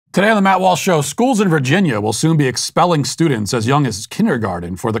Today on the Matt Walsh Show, schools in Virginia will soon be expelling students as young as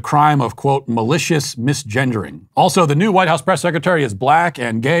kindergarten for the crime of, quote, malicious misgendering. Also, the new White House press secretary is black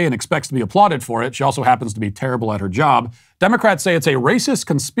and gay and expects to be applauded for it. She also happens to be terrible at her job. Democrats say it's a racist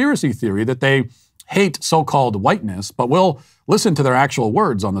conspiracy theory that they hate so-called whiteness, but we'll listen to their actual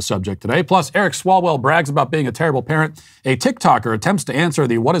words on the subject today. Plus, Eric Swalwell brags about being a terrible parent. A Tick-tocker attempts to answer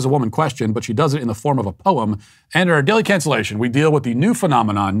the what is a woman question, but she does it in the form of a poem. And in our daily cancellation, we deal with the new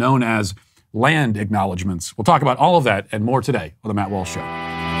phenomenon known as land acknowledgements. We'll talk about all of that and more today on the Matt Walsh Show.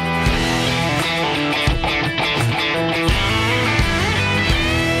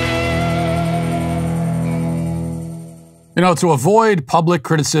 You know, to avoid public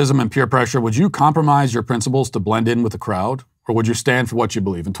criticism and peer pressure, would you compromise your principles to blend in with the crowd? Or would you stand for what you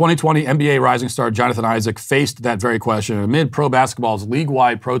believe? In 2020, NBA rising star Jonathan Isaac faced that very question. Amid pro basketball's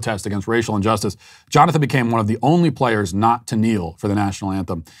league-wide protest against racial injustice, Jonathan became one of the only players not to kneel for the national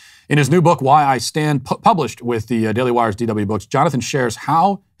anthem. In his new book, Why I Stand, published with the Daily Wire's DW Books, Jonathan shares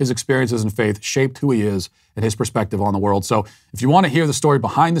how his experiences in faith shaped who he is and his perspective on the world. So if you want to hear the story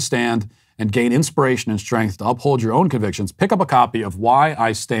behind the stand and gain inspiration and strength to uphold your own convictions, pick up a copy of Why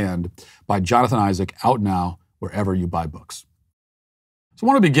I Stand by Jonathan Isaac, out now wherever you buy books. So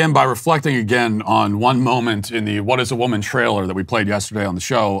I want to begin by reflecting again on one moment in the What is a Woman trailer that we played yesterday on the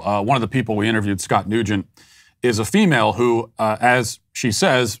show. One of the people we interviewed, Scott Nugent, is a female who, as she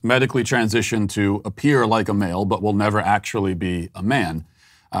says, medically transitioned to appear like a male, but will never actually be a man.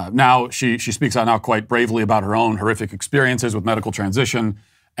 Now, she speaks out now quite bravely about her own horrific experiences with medical transition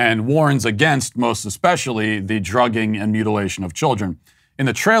and warns against, most especially, the drugging and mutilation of children. In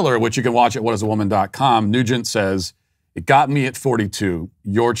the trailer, which you can watch at whatisawoman.com, Nugent says, "It got me at 42.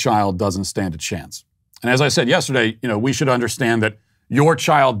 Your child doesn't stand a chance." And as I said yesterday, we should understand that your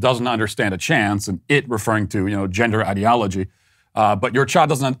child doesn't understand a chance, and it referring to, gender ideology, but your child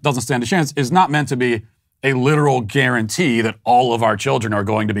doesn't stand a chance is not meant to be a literal guarantee that all of our children are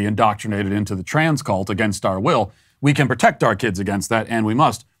going to be indoctrinated into the trans cult against our will. We can protect our kids against that, and we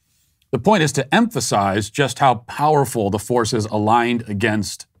must. The point is to emphasize just how powerful the forces aligned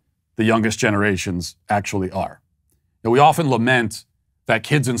against the youngest generations actually are. We often lament that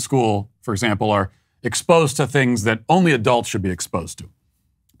kids in school, for example, are exposed to things that only adults should be exposed to.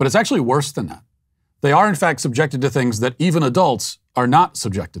 But it's actually worse than that. They are, in fact, subjected to things that even adults are not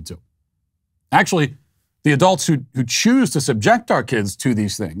subjected to. Actually, the adults who choose to subject our kids to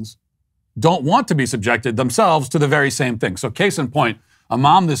these things don't want to be subjected themselves to the very same thing. So case in point, a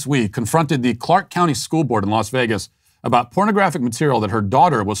mom this week confronted the Clark County School Board in Las Vegas about pornographic material that her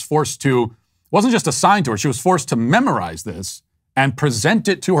daughter was forced to, wasn't just assigned to her, she was forced to memorize this and present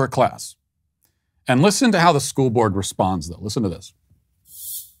it to her class. And listen to how the school board responds, though. Listen to this.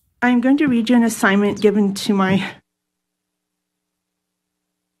 I'm going to read you an assignment given to my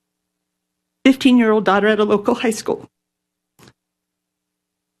 15-year-old daughter at a local high school.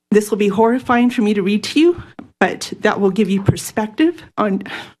 This will be horrifying for me to read to you, but that will give you perspective on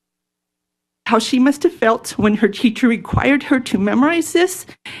how she must have felt when her teacher required her to memorize this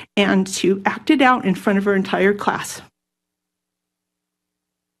and to act it out in front of her entire class.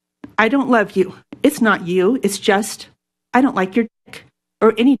 I don't love you. It's not you. It's just, I don't like your dick,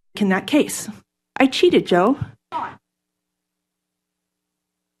 or any dick in that case. I cheated, Joe.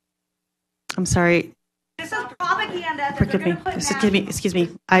 I'm sorry. This is propaganda. Forgive me. Excuse me.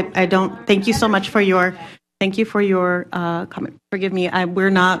 I don't. Thank you so much for your. Thank you for your comment. Forgive me. We're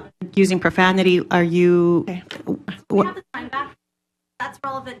not using profanity. Are you? Okay. We have the time back. That's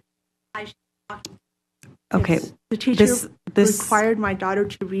relevant. I should talk. Okay. Yes. The teacher required my daughter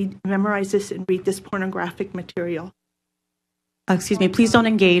to memorize this and read this pornographic material. Excuse me. Please don't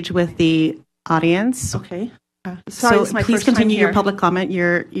engage with the audience. Okay. Sorry, So please continue your public comment.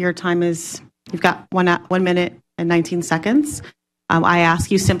 Your time is. You've got 1 minute and 19 seconds. I ask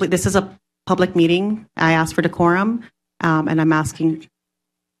you simply, this is a public meeting. I ask for decorum, and I'm asking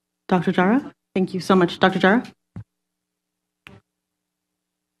Dr. Jara. Thank you so much, Dr. Jara.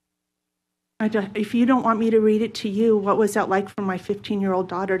 If you don't want me to read it to you, what was that like for my 15-year-old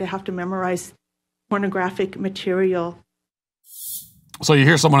daughter to have to memorize pornographic material? So you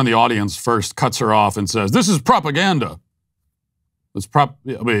hear someone in the audience first cuts her off and says, "This is propaganda."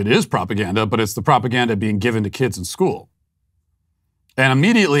 It is propaganda, but it's the propaganda being given to kids in school. And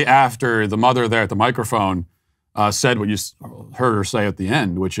immediately after, the mother there at the microphone said what you heard her say at the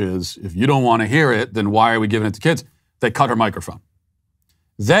end, which is, if you don't want to hear it, then why are we giving it to kids? They cut her microphone.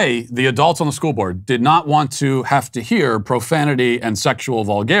 They, the adults on the school board, did not want to have to hear profanity and sexual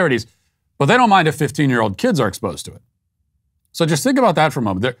vulgarities, but they don't mind if 15-year-old kids are exposed to it. So just think about that for a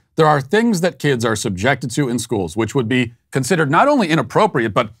moment. There are things that kids are subjected to in schools which would be considered not only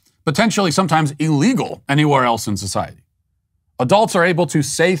inappropriate, but potentially sometimes illegal anywhere else in society. Adults are able to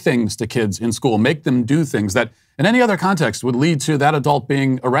say things to kids in school, make them do things that in any other context would lead to that adult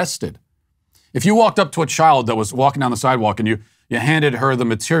being arrested. If you walked up to a child that was walking down the sidewalk and you handed her the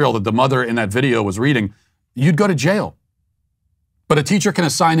material that the mother in that video was reading, you'd go to jail. But a teacher can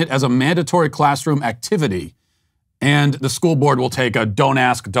assign it as a mandatory classroom activity, and the school board will take a don't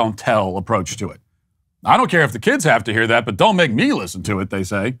ask, don't tell approach to it. I don't care if the kids have to hear that, but don't make me listen to it, they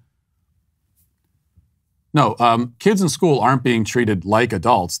say. No, kids in school aren't being treated like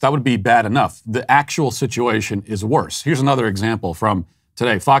adults. That would be bad enough. The actual situation is worse. Here's another example from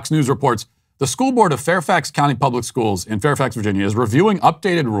today. Fox News reports the school board of Fairfax County Public Schools in Fairfax, Virginia is reviewing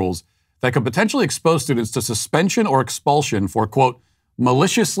updated rules that could potentially expose students to suspension or expulsion for, quote,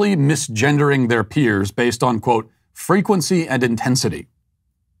 maliciously misgendering their peers based on, quote, frequency and intensity.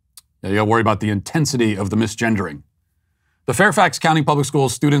 Yeah, you got to worry about the intensity of the misgendering. The Fairfax County Public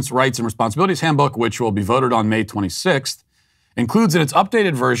Schools Students' Rights and Responsibilities Handbook, which will be voted on May 26th, includes in its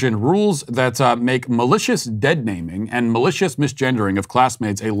updated version rules that make malicious dead naming and malicious misgendering of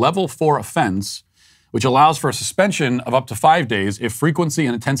classmates a level 4 offense, which allows for a suspension of up to 5 days if frequency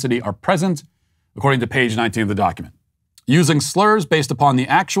and intensity are present, according to page 19 of the document. Using slurs based upon the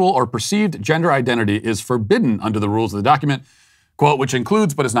actual or perceived gender identity is forbidden under the rules of the document, quote, which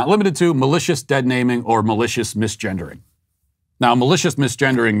includes but is not limited to malicious dead naming or malicious misgendering. Now, malicious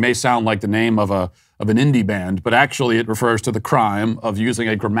misgendering may sound like the name of an indie band, but actually it refers to the crime of using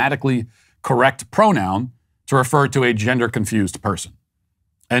a grammatically correct pronoun to refer to a gender-confused person.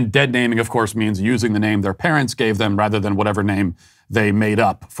 And dead naming, of course, means using the name their parents gave them rather than whatever name they made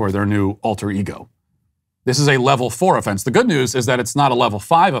up for their new alter ego. This is a level 4 offense. The good news is that it's not a level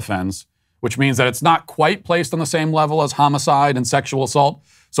 5 offense, which means that it's not quite placed on the same level as homicide and sexual assault.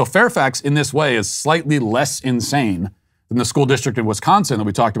 So Fairfax, in this way, is slightly less insane than the school district in Wisconsin that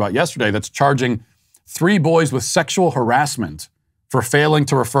we talked about yesterday that's charging 3 boys with sexual harassment for failing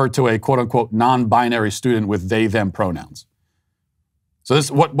to refer to a quote-unquote non-binary student with they-them pronouns. So this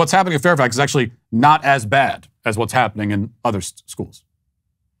what's happening at Fairfax is actually not as bad as what's happening in other schools.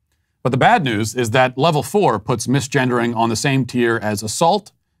 But the bad news is that level 4 puts misgendering on the same tier as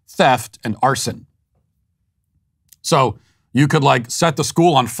assault, theft, and arson. So you could set the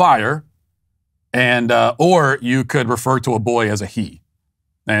school on fire, and or you could refer to a boy as a he.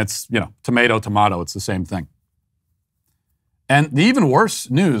 And it's, tomato, tomato, it's the same thing. And the even worse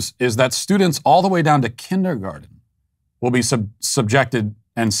news is that students all the way down to kindergarten will be subjected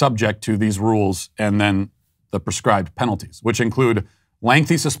and subject to these rules and then the prescribed penalties, which include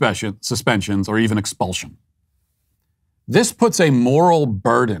lengthy suspensions or even expulsion. This puts a moral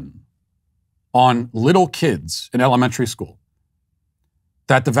burden on little kids in elementary school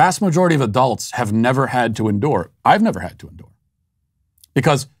that the vast majority of adults have never had to endure. I've never had to endure.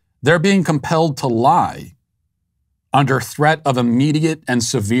 Because they're being compelled to lie under threat of immediate and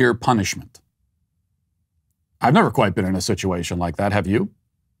severe punishment. I've never quite been in a situation like that, have you?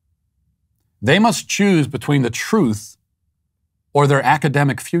 They must choose between the truth or their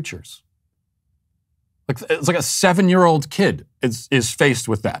academic futures. It's like a 7-year-old kid is faced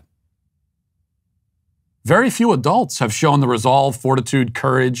with that. Very few adults have shown the resolve, fortitude,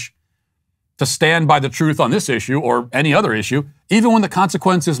 courage to stand by the truth on this issue or any other issue, even when the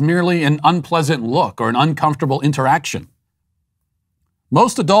consequence is merely an unpleasant look or an uncomfortable interaction.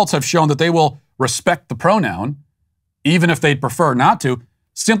 Most adults have shown that they will respect the pronoun, even if they'd prefer not to,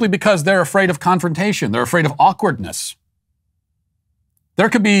 simply because they're afraid of confrontation. They're afraid of awkwardness. There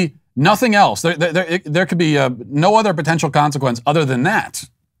could be nothing else. There could be no other potential consequence other than that.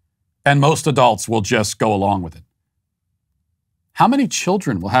 And most adults will just go along with it. How many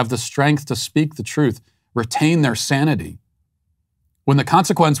children will have the strength to speak the truth, retain their sanity, when the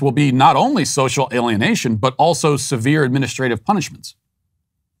consequence will be not only social alienation, but also severe administrative punishments?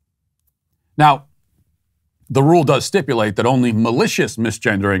 Now, the rule does stipulate that only malicious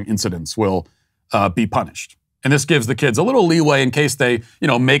misgendering incidents will be punished. And this gives the kids a little leeway in case they,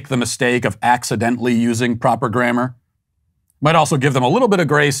 make the mistake of accidentally using proper grammar. Might also give them a little bit of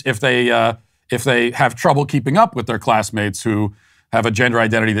grace if they have trouble keeping up with their classmates who have a gender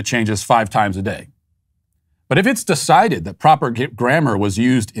identity that changes 5 times a day. But if it's decided that proper grammar was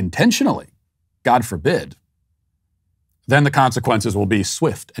used intentionally, God forbid, then the consequences will be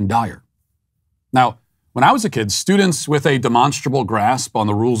swift and dire. Now, when I was a kid, students with a demonstrable grasp on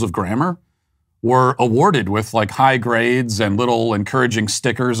the rules of grammar were awarded with high grades and little encouraging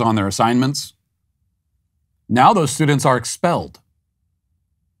stickers on their assignments. Now those students are expelled.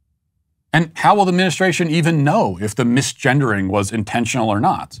 And how will the administration even know if the misgendering was intentional or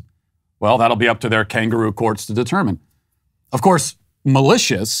not? Well, that'll be up to their kangaroo courts to determine. Of course,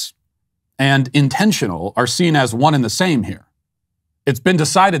 malicious and intentional are seen as one and the same here. It's been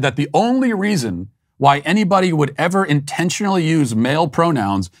decided that the only reason why anybody would ever intentionally use male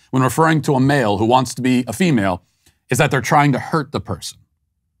pronouns when referring to a male who wants to be a female is that they're trying to hurt the person.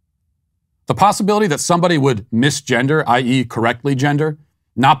 The possibility that somebody would misgender, i.e. correctly gender,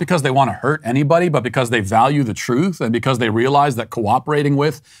 not because they want to hurt anybody, but because they value the truth and because they realize that cooperating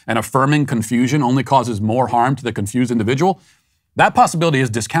with and affirming confusion only causes more harm to the confused individual, that possibility is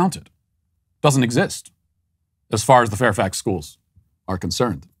discounted. Doesn't exist as far as the Fairfax schools are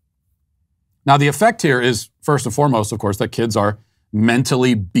concerned. Now, the effect here is, first and foremost, of course, that kids are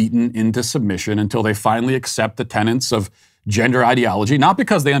mentally beaten into submission until they finally accept the tenets of gender ideology, not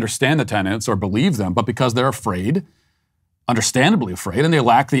because they understand the tenets or believe them, but because they're afraid, understandably afraid, and they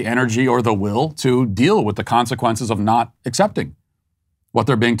lack the energy or the will to deal with the consequences of not accepting what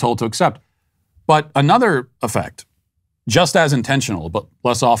they're being told to accept. But another effect, just as intentional, but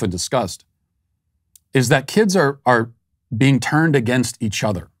less often discussed, is that kids are being turned against each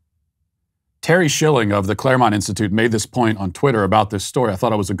other. Terry Schilling of the Claremont Institute made this point on Twitter about this story. I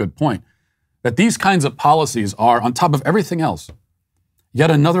thought it was a good point. That these kinds of policies are, on top of everything else,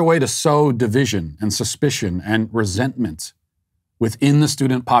 yet another way to sow division and suspicion and resentment within the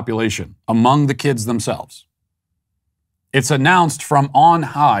student population, among the kids themselves. It's announced from on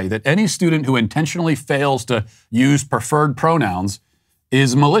high that any student who intentionally fails to use preferred pronouns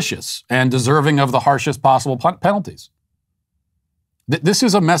is malicious and deserving of the harshest possible penalties. This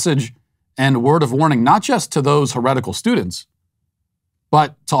is a message and word of warning, not just to those heretical students,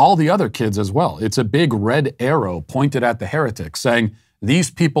 but to all the other kids as well. It's a big red arrow pointed at the heretics saying, these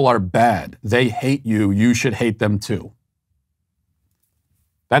people are bad. They hate you. You should hate them too.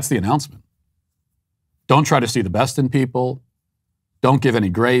 That's the announcement. Don't try to see the best in people. Don't give any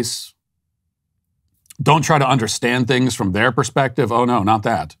grace. Don't try to understand things from their perspective. Oh no, not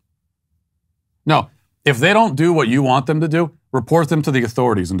that. No, if they don't do what you want them to do, report them to the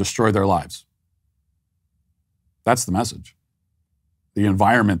authorities and destroy their lives. That's the message. The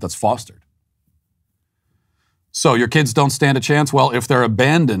environment that's fostered. So your kids don't stand a chance? Well, if they're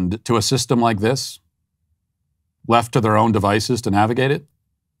abandoned to a system like this, left to their own devices to navigate it,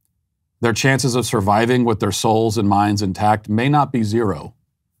 their chances of surviving with their souls and minds intact may not be zero,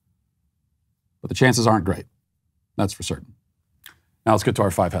 but the chances aren't great. That's for certain. Now let's get to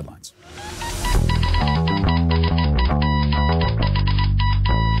our 5 headlines.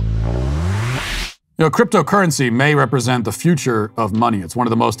 You know, cryptocurrency may represent the future of money. It's one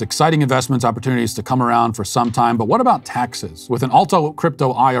of the most exciting investment opportunities to come around for some time. But what about taxes? With an Alto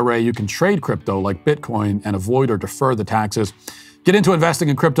Crypto IRA, you can trade crypto like Bitcoin and avoid or defer the taxes. Get into investing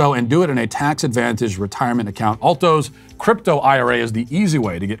in crypto and do it in a tax-advantaged retirement account. Alto's Crypto IRA is the easy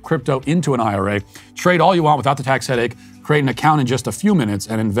way to get crypto into an IRA. Trade all you want without the tax headache. Create an account in just a few minutes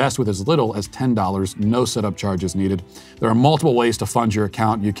and invest with as little as $10. No setup charges needed. There are multiple ways to fund your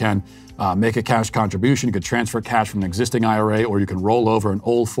account. You can make a cash contribution. You could transfer cash from an existing IRA, or you can roll over an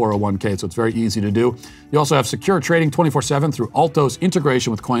old 401k, so it's very easy to do. You also have secure trading 24/7 through Alto's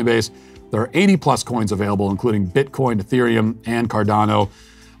integration with Coinbase. There are 80 plus coins available, including Bitcoin, Ethereum, and Cardano.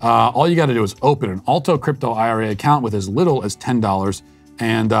 All you got to do is open an Alto Crypto IRA account with as little as $10.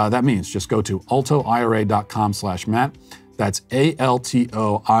 And that means just go to altoira.com/Matt. That's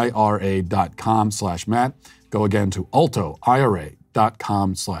ALTOIRA.com/Matt. Go again to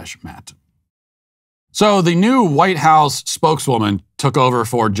altoira.com/Matt. So the new White House spokeswoman took over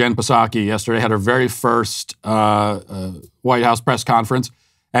for Jen Psaki yesterday, had her very first White House press conference.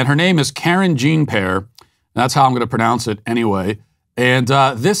 And her name is Karine Jean-Pear. That's how I'm going to pronounce it anyway. And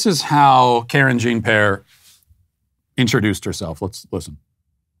this is how Karine Jean-Pear introduced herself. Let's listen.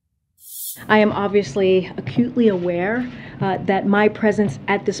 I am obviously acutely aware that my presence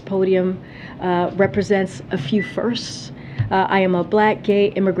at this podium represents a few firsts. I am a Black,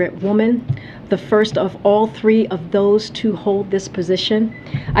 gay, immigrant woman, the first of all 3 of those to hold this position.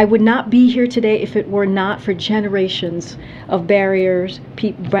 I would not be here today if it were not for generations of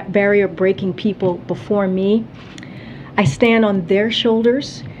barrier-breaking people before me. I stand on their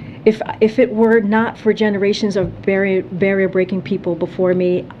shoulders. If it were not for generations of barrier-breaking people before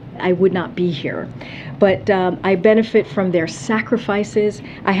me, I would not be here. But I benefit from their sacrifices.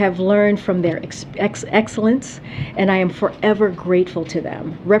 I have learned from their excellence, and I am forever grateful to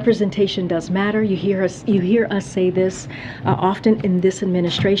them. Representation does matter. You hear us say this often in this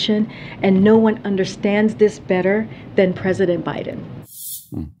administration, and no one understands this better than President Biden.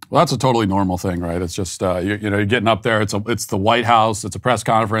 Well, that's a totally normal thing, right? It's just you're getting up there. It's the White House. It's a press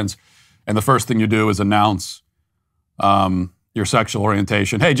conference, and the first thing you do is announce your sexual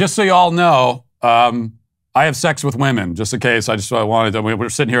orientation. Hey, just so you all know, I have sex with women, just in case. I just wanted to, we're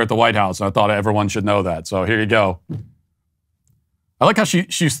sitting here at the White House, and I thought everyone should know that. So here you go. I like how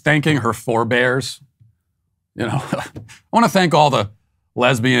she's thanking her forebears. You know, I want to thank all the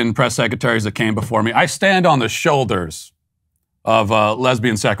lesbian press secretaries that came before me. I stand on the shoulders of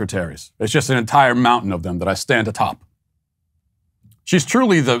lesbian secretaries. It's just an entire mountain of them that I stand atop. She's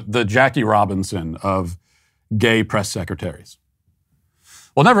truly the Jackie Robinson of gay press secretaries.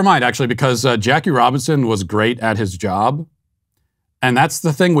 Well, never mind, actually, because Jackie Robinson was great at his job. And that's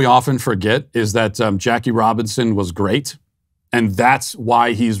the thing we often forget, is that Jackie Robinson was great. And that's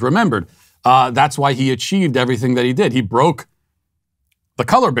why he's remembered. That's why he achieved everything that he did. He broke the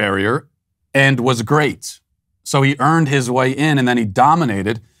color barrier and was great. So he earned his way in, and then he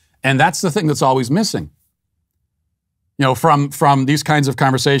dominated. And that's the thing that's always missing. You know, from these kinds of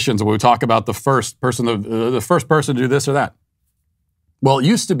conversations where we talk about the first person to do this or that. Well, it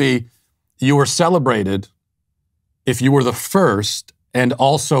used to be you were celebrated if you were the first and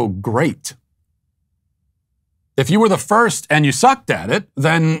also great. If you were the first and you sucked at it,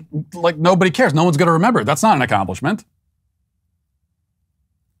 then like nobody cares. No one's going to remember it. That's not an accomplishment.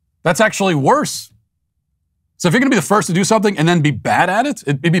 That's actually worse. So if you're going to be the first to do something and then be bad at it,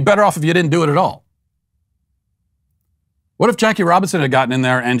 it'd be better off if you didn't do it at all. What if Jackie Robinson had gotten in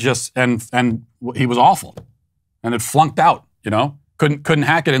there and just and he was awful and had flunked out, you know? Couldn't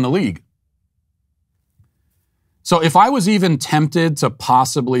hack it in the league. So if I was even tempted to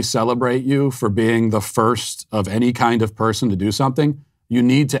possibly celebrate you for being the first of any kind of person to do something, you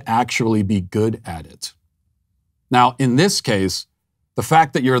need to actually be good at it. Now, in this case, the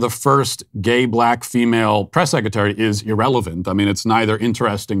fact that you're the first gay, black, female press secretary is irrelevant. I mean, it's neither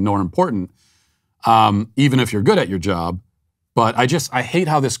interesting nor important, even if you're good at your job. But I hate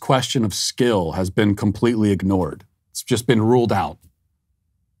how this question of skill has been completely ignored. It's just been ruled out.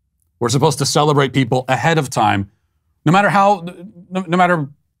 We're supposed to celebrate people ahead of time, no matter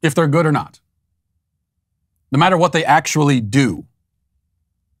if they're good or not. No matter what they actually do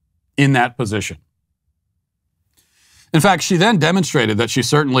in that position. In fact, she then demonstrated that she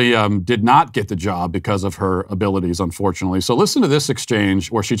certainly did not get the job because of her abilities, unfortunately. So listen to this exchange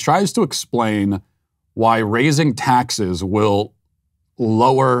where she tries to explain why raising taxes will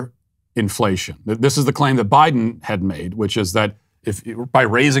lower inflation. This is the claim that Biden had made, which is that if by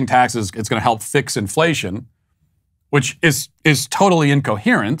raising taxes, it's going to help fix inflation, which is totally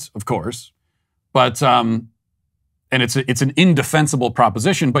incoherent, of course, but and it's an indefensible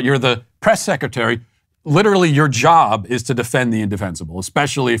proposition. But you're the press secretary. Literally, your job is to defend the indefensible,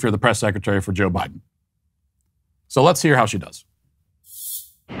 especially if you're the press secretary for Joe Biden. So let's hear how she does.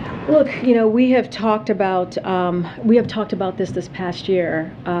 Look, you know, we have talked about this past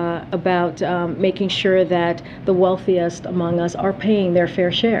year about making sure that the wealthiest among us are paying their fair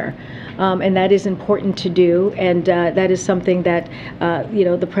share, and that is important to do, and that is something that you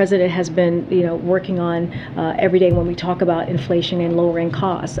know, the president has been, you know, working on every day when we talk about inflation and lowering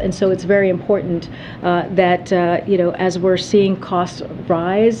costs. And so it's very important that you know, as we're seeing costs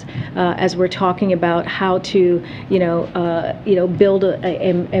rise, as we're talking about how to build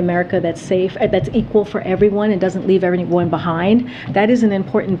a America that's safe, that's equal for everyone and doesn't leave everyone behind. That is an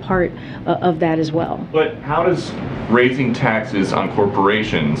important part of that as well. But how does raising taxes on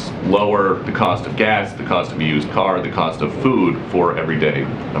corporations lower the cost of gas, the cost of a used car, the cost of food for everyday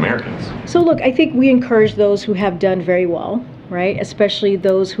Americans? So look, I think we encourage those who have done very well, right, especially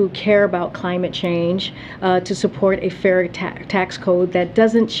those who care about climate change, to support a fair tax code that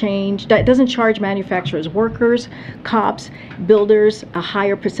doesn't charge manufacturers, workers, cops, builders a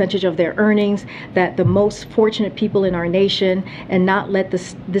higher percentage of their earnings, that the most fortunate people in our nation, and not let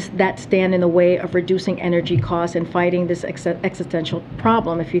that stand in the way of reducing energy costs and fighting this existential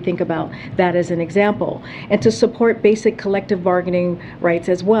problem, if you think about that as an example. And to support basic collective bargaining rights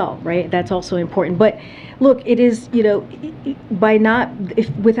as well, right? That's also important. But look, it is, you know,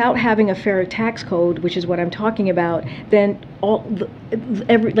 without having a fair tax code, which is what I'm talking about, then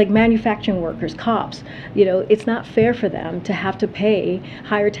like manufacturing workers, cops, you know, it's not fair for them to have to pay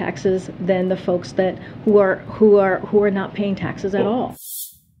higher taxes than the folks who are not paying taxes at all.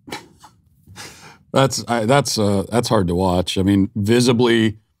 That's hard to watch. I mean,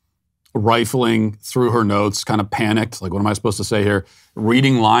 visibly rifling through her notes, kind of panicked, like, what am I supposed to say here?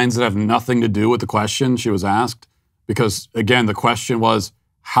 Reading lines that have nothing to do with the question she was asked. Because, again, the question was,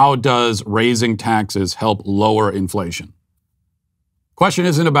 how does raising taxes help lower inflation? Question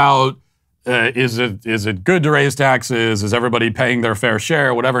isn't about, is it good to raise taxes? Is everybody paying their fair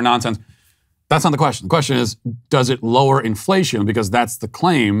share? Whatever nonsense. That's not the question. The question is, does it lower inflation? Because that's the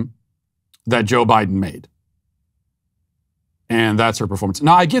claim that Joe Biden made. And that's her performance.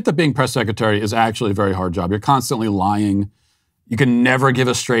 Now, I get that being press secretary is actually a very hard job. You're constantly lying. You can never give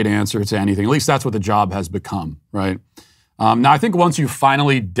a straight answer to anything. At least that's what the job has become, right? Now, I think once you've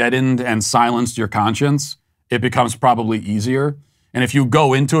finally deadened and silenced your conscience, it becomes probably easier. And if you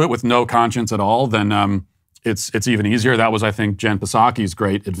go into it with no conscience at all, then it's even easier. That was, I think, Jen Psaki's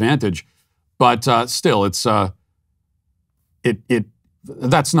great advantage. But still, that's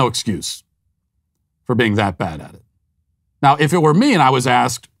no excuse for being that bad at it. Now, if it were me and I was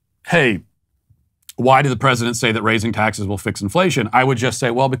asked, hey, why did the president say that raising taxes will fix inflation? I would just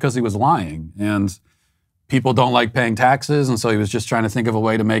say, well, because he was lying. And people don't like paying taxes, and so he was just trying to think of a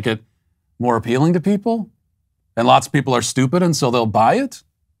way to make it more appealing to people. And lots of people are stupid, and so they'll buy it.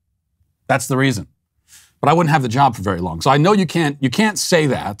 That's the reason. But I wouldn't have the job for very long. So I know you can't say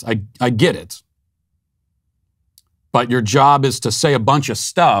that. I get it. But your job is to say a bunch of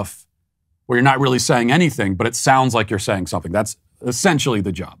stuff where you're not really saying anything, but it sounds like you're saying something. That's essentially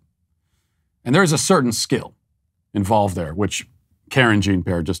the job. And there is a certain skill involved there, which Karine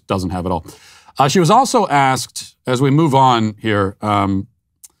Jean-Pear just doesn't have at all. She was also asked, as we move on here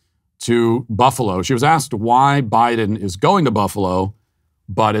to Buffalo, she was asked why Biden is going to Buffalo,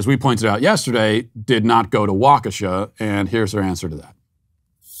 but as we pointed out yesterday, did not go to Waukesha, and here's her answer to that.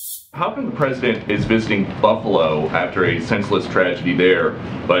 How come the president is visiting Buffalo after a senseless tragedy there,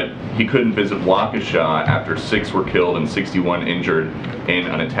 but he couldn't visit Waukesha after 6 were killed and 61 injured in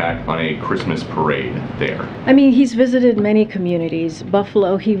an attack on a Christmas parade there? I mean, he's visited many communities.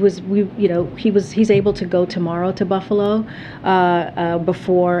 Buffalo, he's able to go tomorrow to Buffalo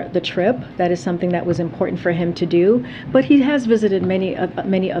before the trip. That is something that was important for him to do. But he has visited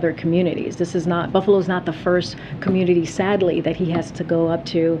many other communities. Buffalo's not the first community, sadly, that he has to go up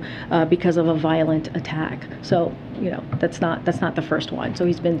to because of a violent attack. So, that's not the first one. So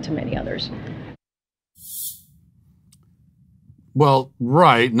he's been to many others. Well,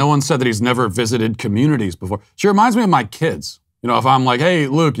 right. No one said that he's never visited communities before. She reminds me of my kids. If I'm like, hey,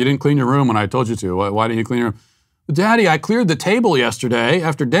 Luke, you didn't clean your room when I told you to. Why didn't you clean your room? Daddy, I cleared the table yesterday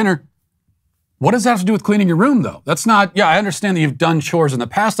after dinner. What does that have to do with cleaning your room, though? That's not, I understand that you've done chores in the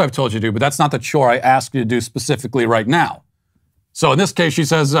past I've told you to, but that's not the chore I asked you to do specifically right now. So in this case, she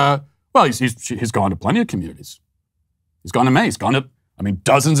says, well, he's gone to plenty of communities. He's gone to Maine. He's gone to,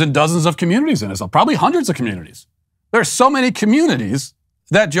 dozens and dozens of communities in this, probably hundreds of communities. There are so many communities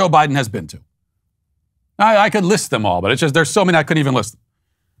that Joe Biden has been to. I could list them all, but it's just there's so many I couldn't even list them.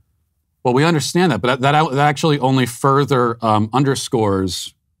 Well, we understand that, but that actually only further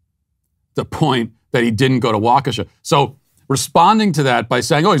underscores the point that he didn't go to Waukesha. So responding to that by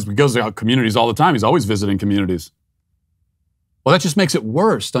saying, he goes to communities all the time. He's always visiting communities. Well, that just makes it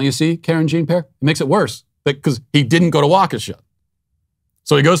worse, don't you see, Karine Jean-Pear? It makes it worse because he didn't go to Waukesha.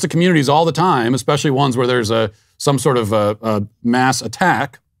 So he goes to communities all the time, especially ones where there's some sort of a mass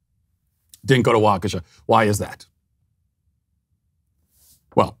attack. Didn't go to Waukesha. Why is that?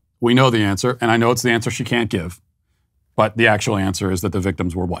 Well, we know the answer, and I know it's the answer she can't give, but the actual answer is that the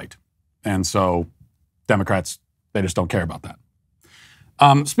victims were white. And so Democrats, they just don't care about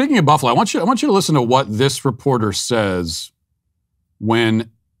that. Speaking of Buffalo, I want you to listen to what this reporter says when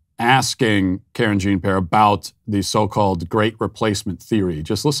asking Karine Jean-Pear about the so-called Great Replacement theory.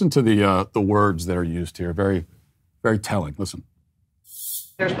 Just listen to the words that are used here. Very, very telling. Listen.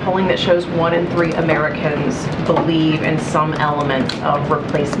 There's polling that shows 1 in 3 Americans believe in some element of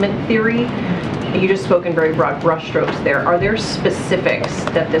replacement theory. You just spoke in very broad brushstrokes there. Are there specifics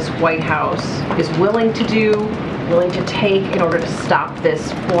that this White House is willing to do, willing to take in order to stop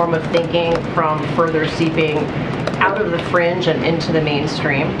this form of thinking from further seeping out of the fringe and into the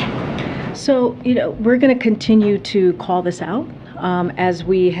mainstream? So, we're going to continue to call this out. As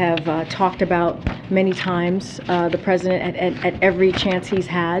we have talked about many times, the president at every chance he's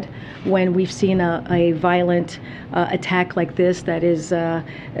had when we've seen a violent attack like this that is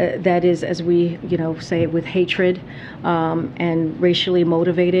as we say with hatred and racially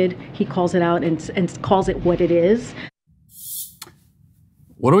motivated, he calls it out and calls it what it is.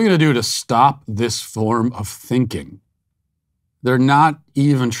 What are we going to do to stop this form of thinking? They're not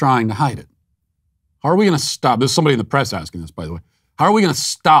even trying to hide it. How are we going to stop? There's somebody in the press asking this, by the way. How are we going to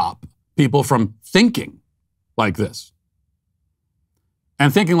stop people from thinking like this?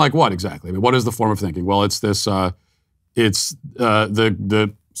 And thinking like what exactly? What is the form of thinking? Well, it's this. It's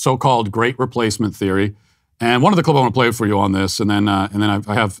the so-called Great Replacement theory. And one of the clips I want to play for you on this, and then I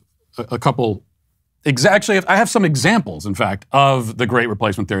have a couple. Actually, I have some examples, in fact, of the Great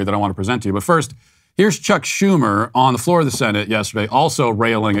Replacement theory that I want to present to you. But first, here's Chuck Schumer on the floor of the Senate yesterday, also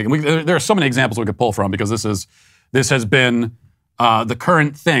railing. There are so many examples we could pull from because this has been the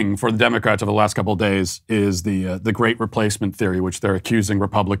current thing for the Democrats over the last couple of days is the great replacement theory, which they're accusing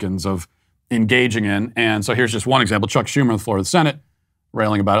Republicans of engaging in. And so here's just one example. Chuck Schumer on the floor of the Senate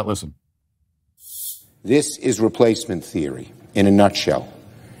railing about it. Listen. This is replacement theory in a nutshell.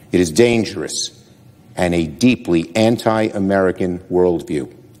 It is dangerous and a deeply anti-American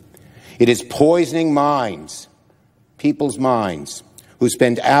worldview. It is poisoning minds, people's minds, who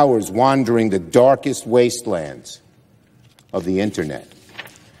spend hours wandering the darkest wastelands of the internet.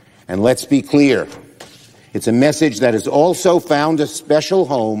 And let's be clear, it's a message that has also found a special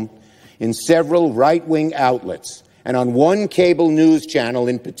home in several right-wing outlets, and on one cable news channel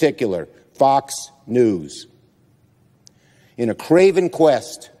in particular, Fox News. In a craven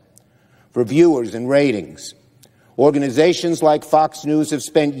quest for viewers and ratings, organizations like Fox News have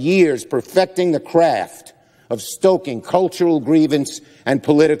spent years perfecting the craft of stoking cultural grievance and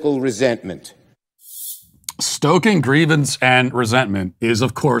political resentment. Stoking grievance and resentment is,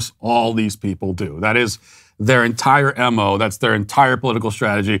 of course, all these people do. That is their entire MO. That's their entire political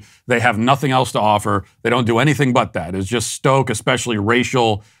strategy. They have nothing else to offer. They don't do anything but that. It's just stoke, especially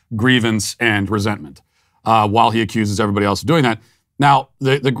racial grievance and resentment, while he accuses everybody else of doing that. Now,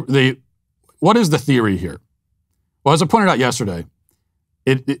 what is the theory here? Well, as I pointed out yesterday,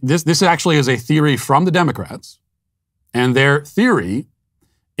 this actually is a theory from the Democrats, and their theory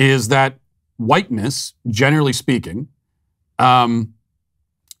is that whiteness, generally speaking,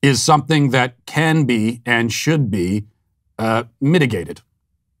 is something that can be and should be mitigated.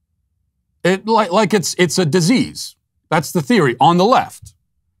 It's a disease. That's the theory on the left,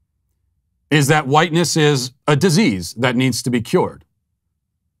 is that whiteness is a disease that needs to be cured.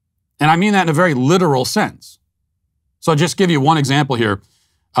 And I mean that in a very literal sense. So I'll just give you one example here.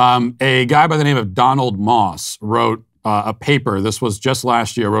 A guy by the name of Donald Moss wrote a paper, this was just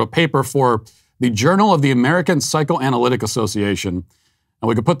last year, wrote a paper for the Journal of the American Psychoanalytic Association. And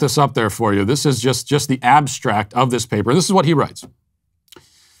we could put this up there for you. This is just the abstract of this paper. This is what he writes.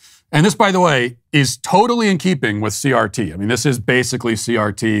 And this, by the way, is totally in keeping with CRT. I mean, this is basically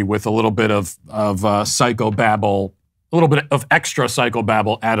CRT with a little bit of psychobabble, a little bit of extra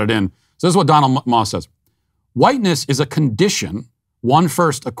psychobabble added in. So this is what Donald Moss says. Whiteness is a condition one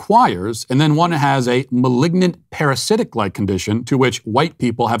first acquires, and then one has a malignant parasitic-like condition to which white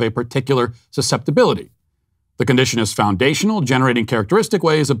people have a particular susceptibility. The condition is foundational, generating characteristic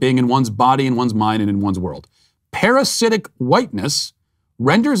ways of being in one's body, in one's mind, and in one's world. Parasitic whiteness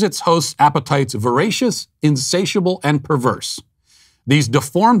renders its host's appetites voracious, insatiable, and perverse. These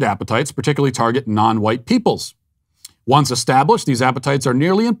deformed appetites particularly target non-white peoples. Once established, these appetites are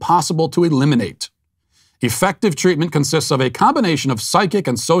nearly impossible to eliminate. Effective treatment consists of a combination of psychic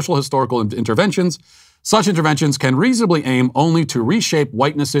and social historical interventions. Such interventions can reasonably aim only to reshape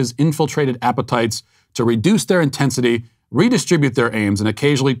whiteness's infiltrated appetites, to reduce their intensity, redistribute their aims, and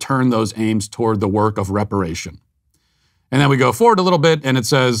occasionally turn those aims toward the work of reparation. And then we go forward a little bit, and it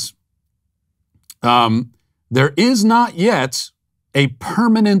says, there is not yet a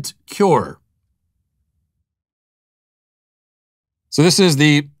permanent cure. So this is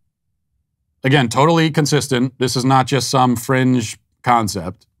again, totally consistent. This is not just some fringe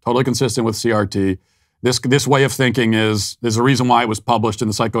concept. Totally consistent with CRT. This way of thinking there's a reason why it was published in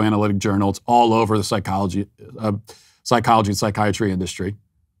the Psychoanalytic Journal. It's all over the psychology and psychiatry industry.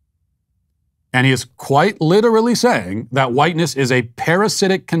 And he is quite literally saying that whiteness is a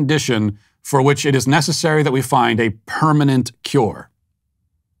parasitic condition for which it is necessary that we find a permanent cure.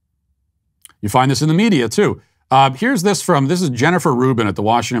 You find this in the media too. Here's this is Jennifer Rubin at the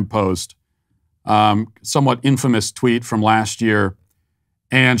Washington Post. Somewhat infamous tweet from last year.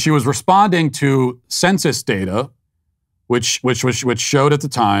 And she was responding to census data, which showed at the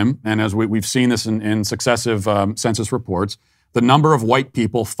time, and as we've seen this in successive census reports, the number of white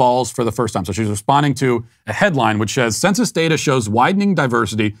people falls for the first time. So she's responding to a headline which says, census data shows widening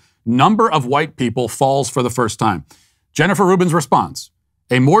diversity, number of white people falls for the first time. Jennifer Rubin's response,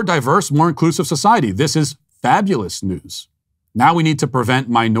 a more diverse, more inclusive society. This is fabulous news. Now we need to prevent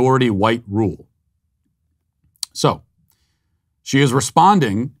minority white rule. So, she is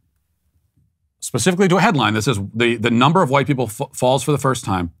responding specifically to a headline that says the number of white people falls for the first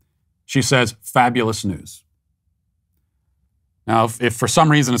time. She says, fabulous news. Now, if for some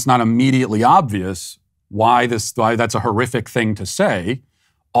reason it's not immediately obvious why that's a horrific thing to say,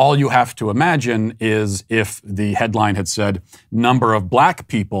 all you have to imagine is if the headline had said, number of black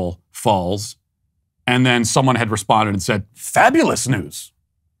people falls, and then someone had responded and said, fabulous news.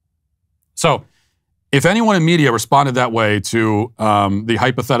 So, if anyone in media responded that way to the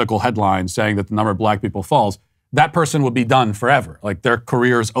hypothetical headline saying that the number of black people falls, that person would be done forever. Like their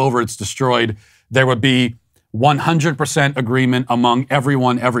career is over, it's destroyed. There would be 100% agreement among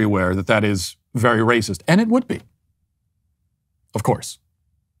everyone everywhere that that is very racist. And it would be, of course.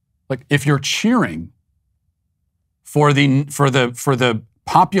 Like, if you're cheering for the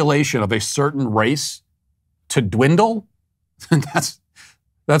population of a certain race to dwindle, that's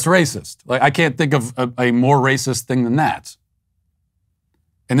racist. Like, I can't think of a more racist thing than that.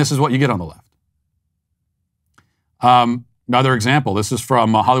 And this is what you get on the left. Another example, this is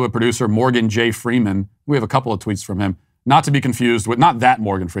from Hollywood producer Morgan J. Freeman. We have a couple of tweets from him, not to be confused with, not that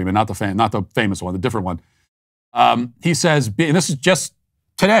Morgan Freeman, not the famous one, the different one. He says, and this is just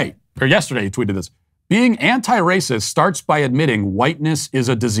today, or yesterday he tweeted this, being anti-racist starts by admitting whiteness is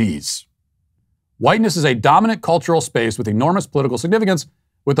a disease. Whiteness is a dominant cultural space with enormous political significance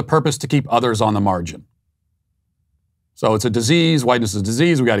with the purpose to keep others on the margin. So it's a disease, whiteness is a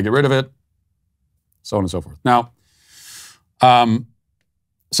disease, we got to get rid of it, so on and so forth. Now,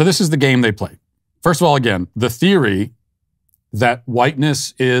 so this is the game they play. First of all, again, the theory that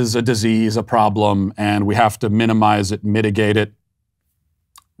whiteness is a disease, a problem, and we have to minimize it, mitigate it,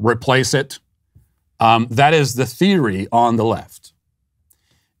 replace it, that is the theory on the left.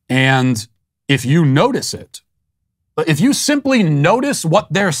 And if you notice it, if you simply notice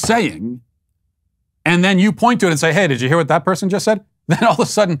what they're saying, and then you point to it and say, hey, did you hear what that person just said? Then all of a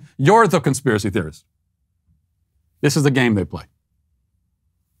sudden, you're the conspiracy theorist. This is the game they play.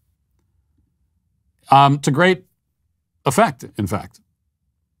 To great effect, in fact.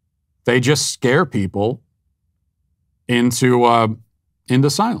 They just scare people into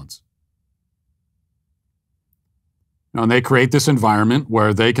silence. And they create this environment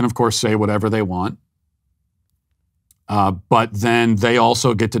where they can, of course, say whatever they want. But then they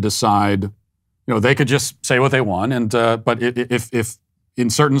also get to decide, they could just say what they want. And but if in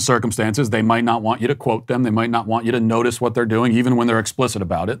certain circumstances, they might not want you to quote them. They might not want you to notice what they're doing, even when they're explicit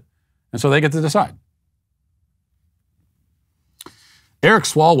about it. And so they get to decide. Eric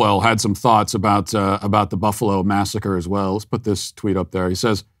Swalwell had some thoughts about the Buffalo massacre as well. Let's put this tweet up there. He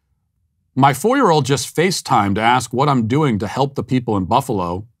says, my 4-year-old just FaceTimed to ask what I'm doing to help the people in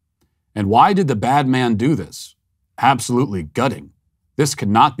Buffalo. And why did the bad man do this? Absolutely gutting. This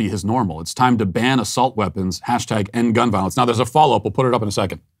cannot be his normal. It's time to ban assault weapons, #end gun violence. Now, there's a follow-up. We'll put it up in a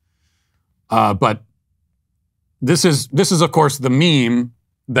second. But this is, of course, the meme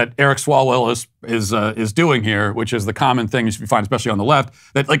that Eric Swalwell is doing here, which is the common thing you find, especially on the left,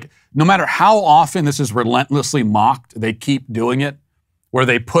 that, like, no matter how often this is relentlessly mocked, they keep doing it, where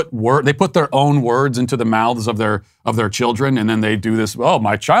they put their own words into the mouths of their children, and then they do this, oh,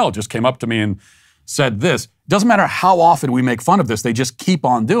 my child just came up to me and said this. Doesn't matter how often we make fun of this, they just keep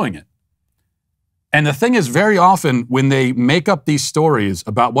on doing it. And the thing is, very often when they make up these stories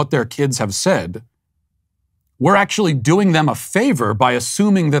about what their kids have said, we're actually doing them a favor by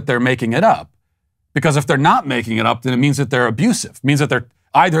assuming that they're making it up. Because if they're not making it up, then it means that they're abusive. It means that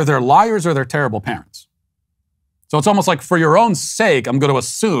they're liars or they're terrible parents. So it's almost like, for your own sake, I'm going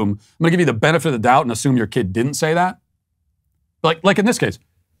to give you the benefit of the doubt and assume your kid didn't say that. Like in this case,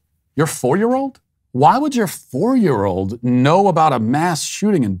 your 4-year-old? Why would your 4-year-old know about a mass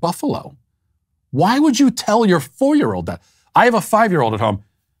shooting in Buffalo? Why would you tell your 4-year-old that? I have a 5-year-old at home.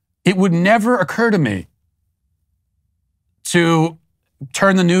 It would never occur to me to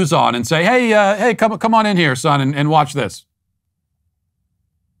turn the news on and say, hey, come on in here, son, and watch this.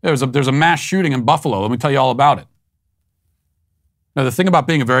 There's a mass shooting in Buffalo. Let me tell you all about it. Now, the thing about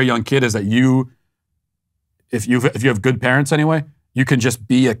being a very young kid is that if you have good parents anyway, you can just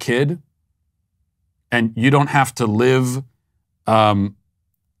be a kid, and you don't have to live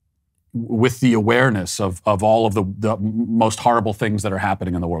with the awareness of all of the most horrible things that are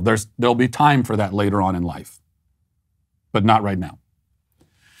happening in the world. There'll be time for that later on in life, but not right now.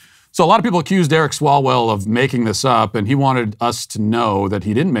 So a lot of people accused Eric Swalwell of making this up, and he wanted us to know that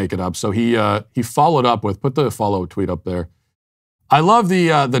he didn't make it up. So he followed up with, put the follow tweet up there. I love the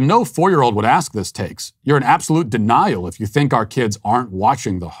no 4-year-old would ask this takes. You're in absolute denial if you think our kids aren't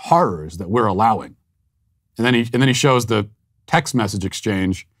watching the horrors that we're allowing. And then he shows the text message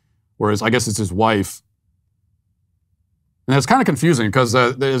exchange, whereas I guess it's his wife. And it's kind of confusing because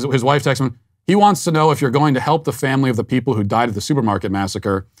his wife texts him, he wants to know if you're going to help the family of the people who died at the supermarket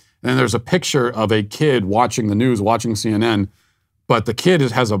massacre. And then there's a picture of a kid watching the news, watching CNN, but the kid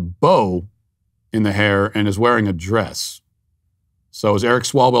has a bow in the hair and is wearing a dress. So is Eric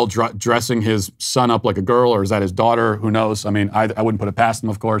Swalwell dressing his son up like a girl, or is that his daughter? Who knows? I mean, I wouldn't put it past him,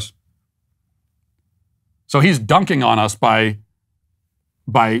 of course. So he's dunking on us by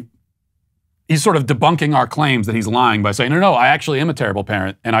he's sort of debunking our claims that he's lying by saying, no, I actually am a terrible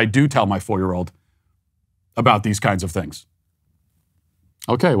parent, and I do tell my 4-year-old about these kinds of things.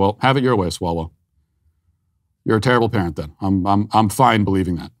 Okay, well, have it your way, Swalwell. You're a terrible parent then. I'm fine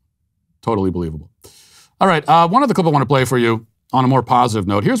believing that. Totally believable. All right, one other clip I want to play for you on a more positive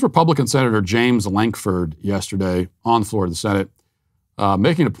note. Here's Republican Senator James Lankford yesterday on the floor of the Senate,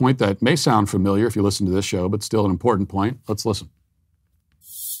 making a point that may sound familiar if you listen to this show, but still an important point. Let's listen.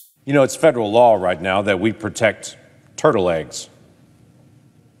 You know, it's federal law right now that we protect turtle eggs.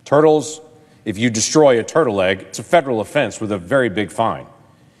 Turtles, if you destroy a turtle egg, it's a federal offense with a very big fine.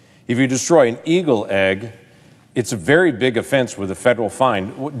 If you destroy an eagle egg, it's a very big offense with a federal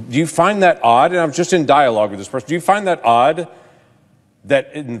fine. Do you find that odd? And I'm just in dialogue with this person. Do you find that odd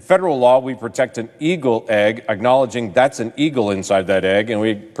that in federal law we protect an eagle egg, acknowledging that's an eagle inside that egg, and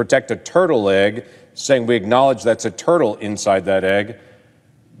we protect a turtle egg, saying we acknowledge that's a turtle inside that egg,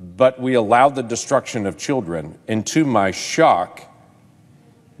 but we allow the destruction of children? And to my shock,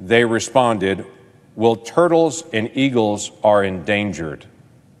 they responded, well, turtles and eagles are endangered,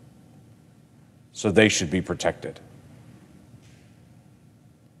 so they should be protected.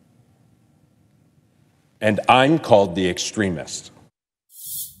 And I'm called the extremist.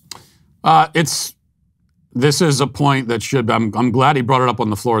 This is a point that should be, I'm glad he brought it up on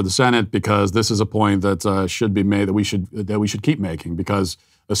the floor of the Senate, because this is a point that should be made, that we should keep making, because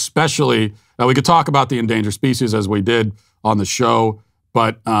especially, now we could talk about the endangered species as we did on the show,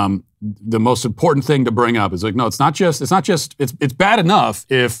 but the most important thing to bring up is like, no, it's bad enough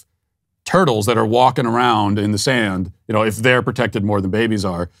if turtles that are walking around in the sand, you know, if they're protected more than babies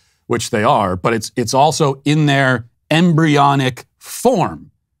are, which they are, but it's also in their embryonic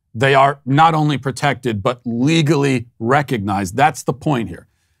form. They are not only protected, but legally recognized. That's the point here.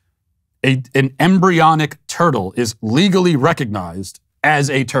 An embryonic turtle is legally recognized as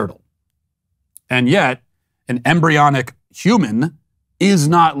a turtle. And yet, an embryonic human is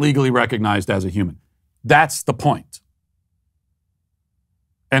not legally recognized as a human. That's the point.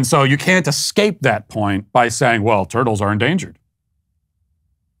 And so you can't escape that point by saying, well, turtles are endangered.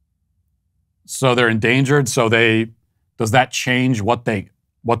 So they're endangered, so does that change what they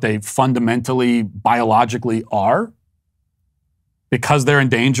fundamentally, biologically are? Because they're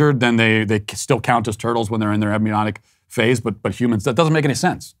endangered, then they still count as turtles when they're in their embryonic phase, but humans, that doesn't make any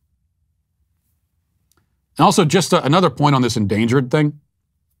sense. And also, just another point on this endangered thing.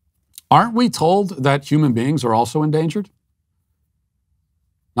 Aren't we told that human beings are also endangered?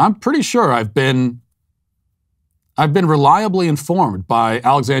 I'm pretty sure I've been reliably informed by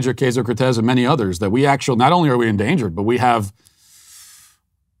Alexandria Ocasio-Cortez and many others that we actually, not only are we endangered, but we have,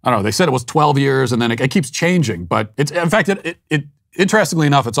 I don't know, they said it was 12 years and then it keeps changing. But it's, in fact, interestingly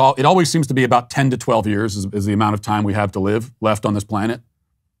enough, it always seems to be about 10 to 12 years is the amount of time we have to live left on this planet.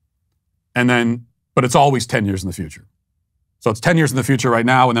 But it's always 10 years in the future. So it's 10 years in the future right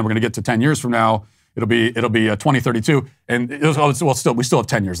now, and then we're going to get to 10 years from now. It'll be 2032, and we still have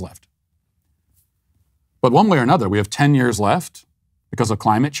 10 years left. But one way or another, we have 10 years left because of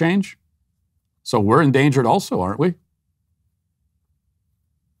climate change. So we're endangered also, aren't we?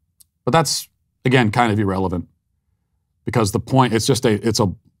 But that's, again, kind of irrelevant, because the point, it's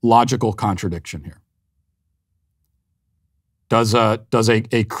a logical contradiction here. Does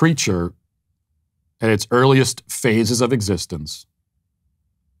a creature at its earliest phases of existence,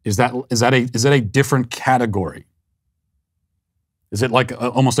 is that a different category? Is it like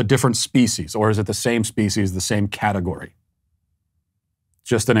almost a different species, or is it the same species, the same category,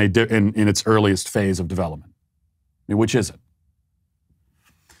 just in its earliest phase of development? I mean, which is it?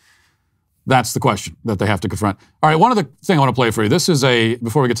 That's the question that they have to confront. All right, one other thing I want to play for you. This is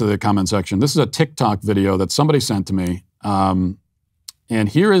before we get to the comment section, this is a TikTok video that somebody sent to me. And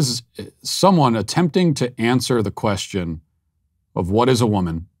here is someone attempting to answer the question of what is a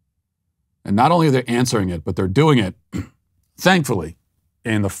woman. And not only are they answering it, but they're doing it, thankfully,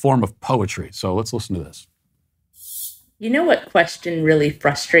 in the form of poetry. So let's listen to this. You know what question really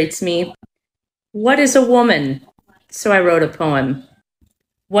frustrates me? What is a woman? So I wrote a poem.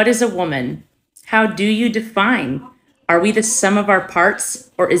 What is a woman? How do you define? Are we the sum of our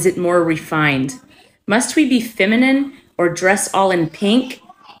parts, or is it more refined? Must we be feminine or dress all in pink?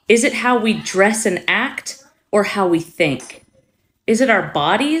 Is it how we dress and act, or how we think? Is it our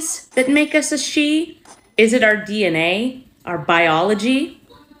bodies that make us a she? Is it our DNA, our biology?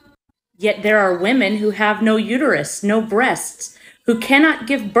 Yet there are women who have no uterus, no breasts, who cannot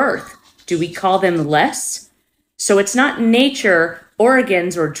give birth. Do we call them less? So it's not nature,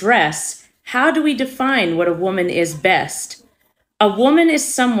 organs, or dress. How do we define what a woman is best? A woman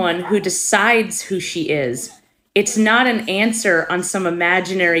is someone who decides who she is. It's not an answer on some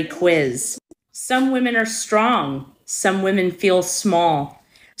imaginary quiz. Some women are strong. Some women feel small.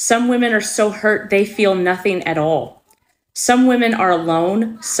 Some women are so hurt they feel nothing at all. Some women are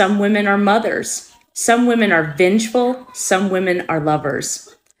alone. Some women are mothers. Some women are vengeful, some women are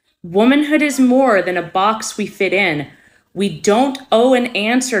lovers. Womanhood is more than a box we fit in. We don't owe an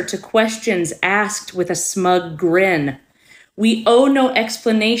answer to questions asked with a smug grin. We owe no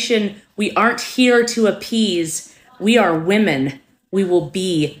explanation. We aren't here to appease. We are women. We will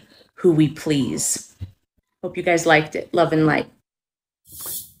be who we please. Hope you guys liked it. Love and light.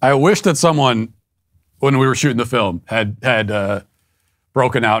 I wish that someone, when we were shooting the film, had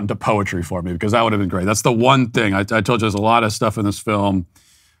broken out into poetry for me, because that would have been great. That's the one thing. I told you there's a lot of stuff in this film,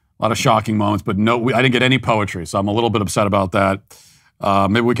 a lot of shocking moments, but no, I didn't get any poetry, so I'm a little bit upset about that.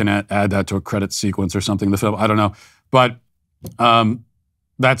 Maybe we can add that to a credit sequence or something in the film. I don't know. But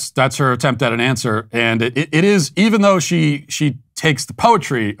that's her attempt at an answer. And it is, even though she takes the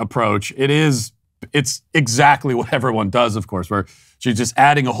poetry approach, it's exactly what everyone does, of course, where she's just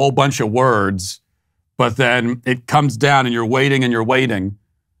adding a whole bunch of words, but then it comes down and you're waiting and you're waiting.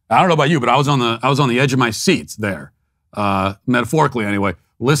 I don't know about you, but I was on the edge of my seat there, metaphorically anyway,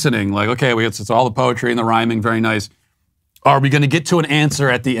 listening, like, okay, it's all the poetry and the rhyming, very nice. Are we going to get to an answer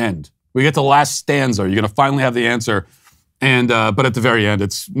at the end? We get to the last stanza. You're going to finally have the answer. And but at the very end,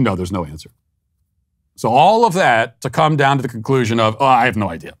 there's no answer. So all of that to come down to the conclusion of, I have no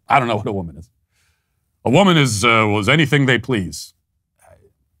idea. I don't know what a woman is. A woman was anything they please.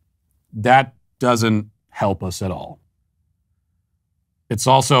 That doesn't help us at all. It's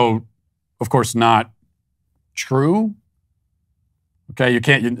also, of course, not true. Okay,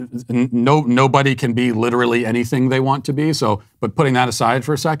 nobody can be literally anything they want to be. So, but putting that aside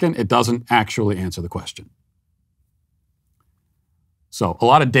for a second, it doesn't actually answer the question. So a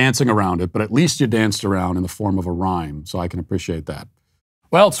lot of dancing around it, but at least you danced around in the form of a rhyme, so I can appreciate that.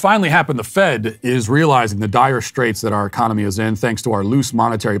 Well, it's finally happened. The Fed is realizing the dire straits that our economy is in thanks to our loose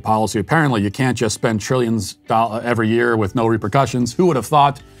monetary policy. Apparently, you can't just spend trillions every year with no repercussions. Who would have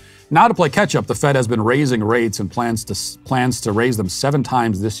thought? Now, to play catch-up, the Fed has been raising rates and plans to raise them 7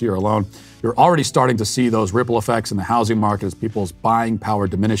 times this year alone. You're already starting to see those ripple effects in the housing market as people's buying power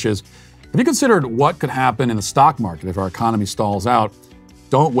diminishes. Have you considered what could happen in the stock market if our economy stalls out?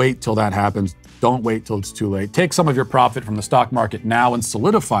 Don't wait till that happens. Don't wait till it's too late. Take some of your profit from the stock market now and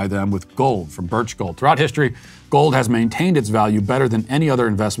solidify them with gold from Birch Gold. Throughout history, gold has maintained its value better than any other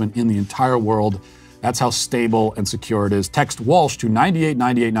investment in the entire world. That's how stable and secure it is. Text Walsh to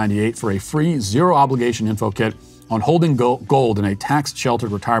 989898 for a free, zero-obligation info kit on holding gold in a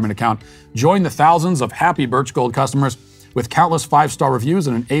tax-sheltered retirement account. Join the thousands of happy Birch Gold customers with countless 5-star reviews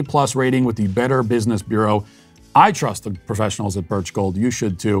and an A+ rating with the Better Business Bureau. I trust the professionals at Birch Gold. You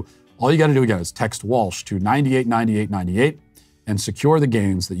should too. All you got to do again is text Walsh to 989898 and secure the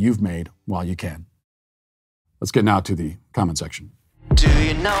gains that you've made while you can. Let's get now to the comment section. Do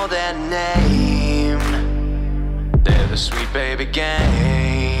you know their name? They're the Sweet Baby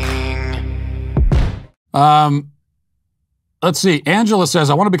Gang. Let's see. Angela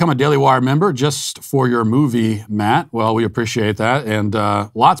says, I want to become a Daily Wire member just for your movie, Matt. Well, we appreciate that. And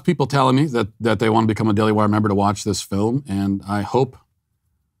lots of people telling me that they want to become a Daily Wire member to watch this film. And I hope,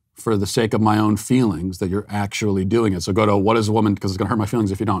 for the sake of my own feelings, that you're actually doing it. So go to What Is a Woman, because it's going to hurt my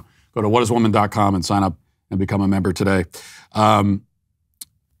feelings if you don't. Go to whatiswoman.com and sign up and become a member today.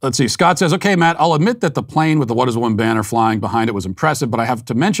 Let's see. Scott says, okay, Matt, I'll admit that the plane with the What Is a Woman banner flying behind it was impressive, but I have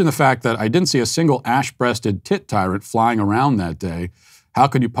to mention the fact that I didn't see a single ash-breasted tit tyrant flying around that day. How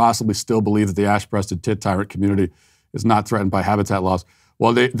could you possibly still believe that the ash-breasted tit tyrant community is not threatened by habitat loss?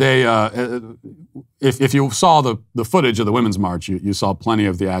 Well, if you saw the footage of the Women's March, you saw plenty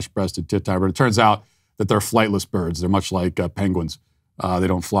of the ash-breasted tit tyrant. But it turns out that they're flightless birds. They're much like penguins. They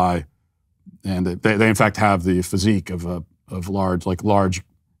don't fly, and they in fact have the physique of large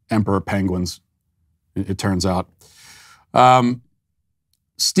emperor penguins, it turns out.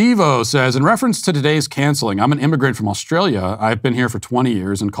 Steve-O says, in reference to today's canceling, I'm an immigrant from Australia. I've been here for 20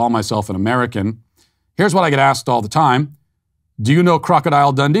 years and call myself an American. Here's what I get asked all the time. Do you know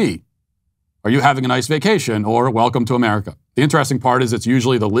Crocodile Dundee? Are you having a nice vacation? Or welcome to America? The interesting part is it's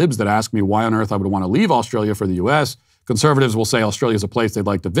usually the libs that ask me why on earth I would want to leave Australia for the US. Conservatives will say Australia is a place they'd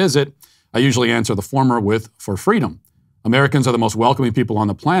like to visit. I usually answer the former with, for freedom. Americans are the most welcoming people on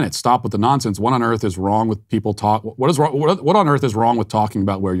the planet. Stop with the nonsense. What on earth is wrong with people what on earth is wrong with talking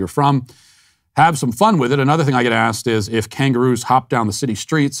about where you're from? Have some fun with it. Another thing I get asked is if kangaroos hop down the city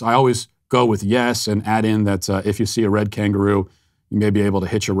streets. I always go with yes and add in that if you see a red kangaroo, you may be able to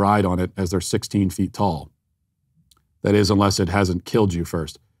hitch a ride on it as they're 16 feet tall. That is, unless it hasn't killed you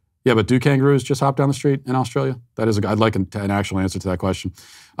first. Yeah, but do kangaroos just hop down the street in Australia? I'd like an actual answer to that question.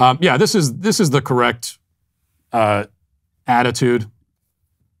 Yeah, this is the correct attitude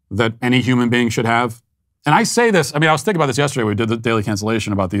that any human being should have. And I say this, I mean, I was thinking about this yesterday. We did the daily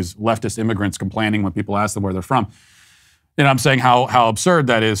cancellation about these leftist immigrants complaining when people ask them where they're from. And I'm saying how absurd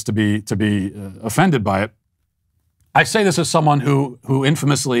that is to be offended by it. I say this as someone who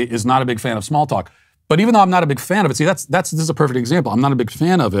infamously is not a big fan of small talk. But even though I'm not a big fan of it, see, this is a perfect example. I'm not a big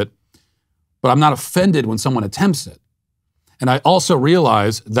fan of it, but I'm not offended when someone attempts it. And I also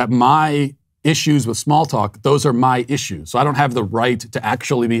realize that my issues with small talk, those are my issues. So I don't have the right to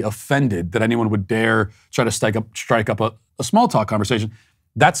actually be offended that anyone would dare try to strike up a small talk conversation.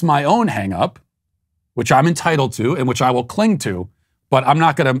 That's my own hang up, which I'm entitled to and which I will cling to, but I'm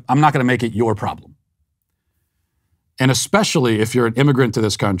not gonna make it your problem. And especially if you're an immigrant to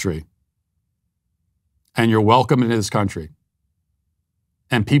this country and you're welcome into this country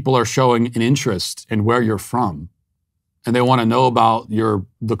and people are showing an interest in where you're from, and they want to know about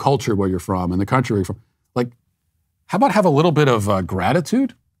the culture where you're from and the country where you're from. Like, how about have a little bit of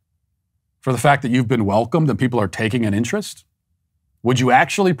gratitude for the fact that you've been welcomed and people are taking an interest? Would you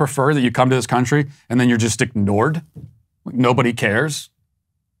actually prefer that you come to this country and then you're just ignored? Like nobody cares?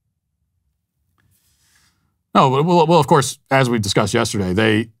 No, well, of course, as we discussed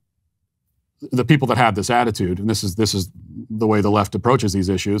yesterday, the people that have this attitude, and this is the way the left approaches these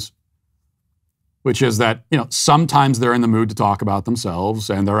issues, which is that, sometimes they're in the mood to talk about themselves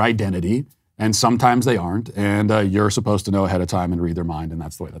and their identity, and sometimes they aren't, and you're supposed to know ahead of time and read their mind, and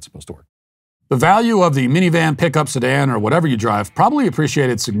that's the way that's supposed to work. The value of the minivan, pickup, sedan, or whatever you drive probably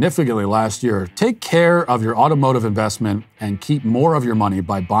appreciated significantly last year. Take care of your automotive investment and keep more of your money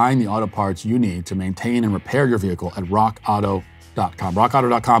by buying the auto parts you need to maintain and repair your vehicle at rockauto.com.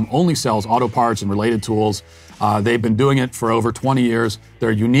 RockAuto.com only sells auto parts and related tools. They've been doing it for over 20 years.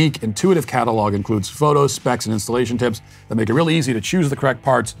 Their unique, intuitive catalog includes photos, specs, and installation tips that make it really easy to choose the correct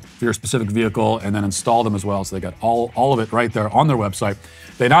parts for your specific vehicle and then install them as well. So they got all of it right there on their website.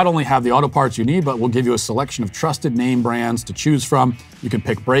 They not only have the auto parts you need, but will give you a selection of trusted name brands to choose from. You can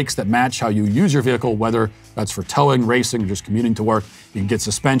pick brakes that match how you use your vehicle, whether that's for towing, racing, or just commuting to work. You can get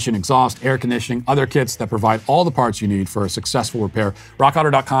suspension, exhaust, air conditioning, other kits that provide all the parts you need for a successful repair.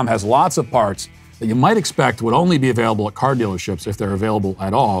 RockAuto.com has lots of parts that you might expect would only be available at car dealerships if they're available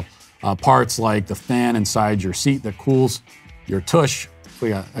at all. Parts like the fan inside your seat that cools your tush. You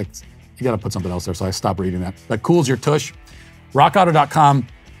got to put something else there, so I stopped reading that. That cools your tush. RockAuto.com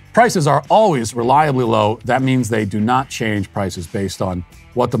prices are always reliably low. That means they do not change prices based on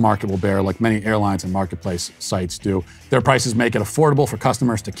what the market will bear, like many airlines and marketplace sites do. Their prices make it affordable for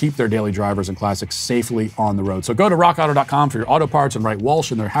customers to keep their daily drivers and classics safely on the road. So go to rockauto.com for your auto parts and write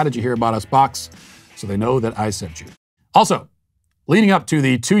Walsh in their How Did You Hear About Us box so they know that I sent you. Also, leading up to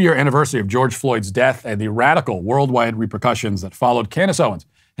the 2-year anniversary of George Floyd's death and the radical worldwide repercussions that followed, Candace Owens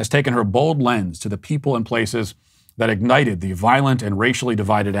has taken her bold lens to the people and places that ignited the violent and racially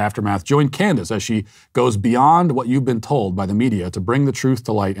divided aftermath. Join Candace as she goes beyond what you've been told by the media to bring the truth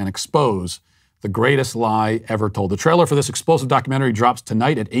to light and expose the greatest lie ever told. The trailer for this explosive documentary drops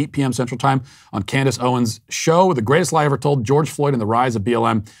tonight at 8 p.m. Central Time on Candace Owens' show. The Greatest Lie Ever Told, George Floyd and the Rise of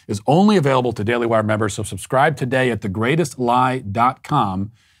BLM, is only available to Daily Wire members, so subscribe today at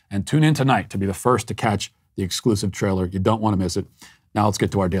thegreatestlie.com and tune in tonight to be the first to catch the exclusive trailer. You don't want to miss it. Now let's get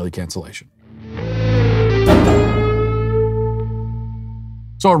to our daily cancellation.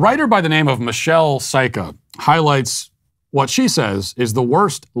 So a writer by the name of Michelle Syka highlights what she says is the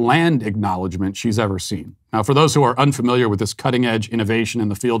worst land acknowledgement she's ever seen. Now, for those who are unfamiliar with this cutting-edge innovation in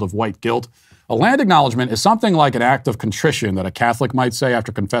the field of white guilt, a land acknowledgement is something like an act of contrition that a Catholic might say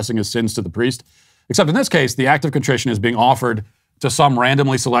after confessing his sins to the priest. Except in this case, the act of contrition is being offered to some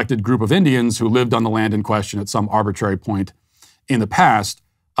randomly selected group of Indians who lived on the land in question at some arbitrary point in the past.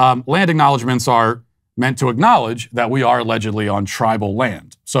 Land acknowledgements are meant to acknowledge that we are allegedly on tribal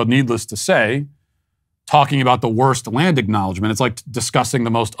land. So needless to say, talking about the worst land acknowledgement, it's like discussing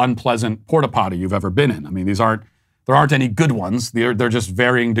the most unpleasant porta potty you've ever been in. I mean, there aren't any good ones. They're just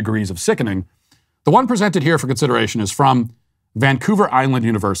varying degrees of sickening. The one presented here for consideration is from Vancouver Island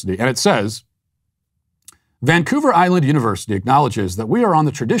University, and it says, Vancouver Island University acknowledges that we are on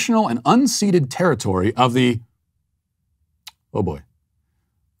the traditional and unceded territory of the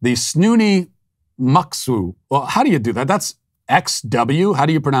Snoony Muxu. Well, how do you do that? That's XW. How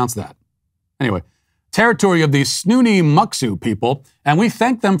do you pronounce that? Anyway, territory of the Snoony Muxu people, and we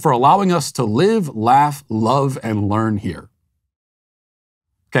thank them for allowing us to live, laugh, love, and learn here.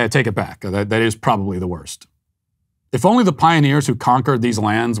 Okay, I take it back. That is probably the worst. If only the pioneers who conquered these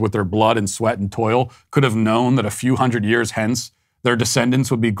lands with their blood and sweat and toil could have known that a few hundred years hence, their descendants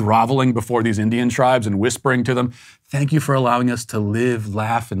would be groveling before these Indian tribes and whispering to them, thank you for allowing us to live,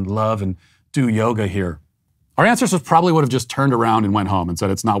 laugh, and love, and do yoga here. Our ancestors probably would have just turned around and went home and said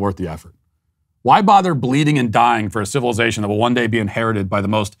it's not worth the effort. Why bother bleeding and dying for a civilization that will one day be inherited by the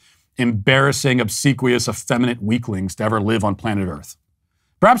most embarrassing, obsequious, effeminate weaklings to ever live on planet Earth?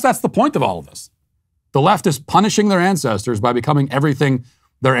 Perhaps that's the point of all of this. The left is punishing their ancestors by becoming everything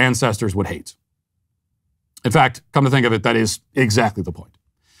their ancestors would hate. In fact, come to think of it, that is exactly the point.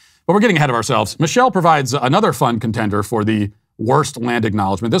 But we're getting ahead of ourselves. Michelle provides another fun contender for the worst land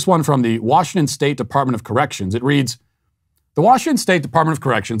acknowledgement. This one from the Washington State Department of Corrections. It reads, the Washington State Department of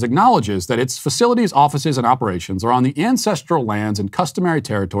Corrections acknowledges that its facilities, offices, and operations are on the ancestral lands and customary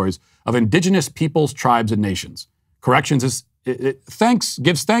territories of indigenous peoples, tribes, and nations. Corrections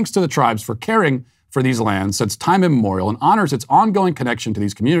gives thanks to the tribes for caring for these lands since time immemorial and honors its ongoing connection to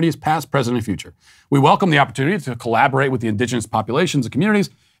these communities, past, present, and future. We welcome the opportunity to collaborate with the indigenous populations and communities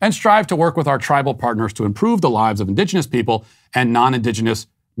and strive to work with our tribal partners to improve the lives of indigenous people and non-indigenous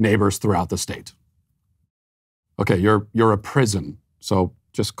neighbors throughout the state. Okay, you're a prison, so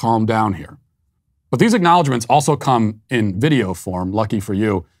just calm down here. But these acknowledgments also come in video form, lucky for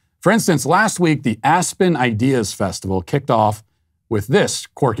you. For instance, last week, the Aspen Ideas Festival kicked off with this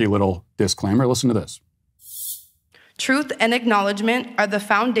quirky little disclaimer. Listen to this. Truth and acknowledgement are the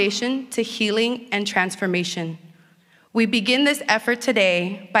foundation to healing and transformation. We begin this effort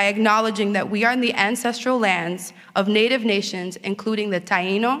today by acknowledging that we are in the ancestral lands of Native nations, including the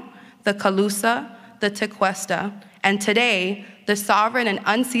Taino, the Calusa, the Tequesta, and today, the sovereign and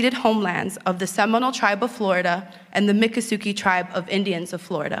unceded homelands of the Seminole Tribe of Florida and the Miccosukee Tribe of Indians of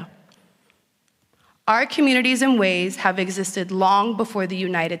Florida. Our communities and ways have existed long before the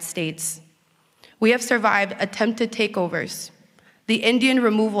United States. We have survived attempted takeovers, the Indian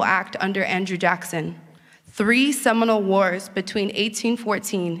Removal Act under Andrew Jackson, 3 Seminole Wars between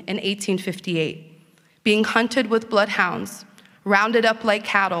 1814 and 1858, being hunted with bloodhounds, rounded up like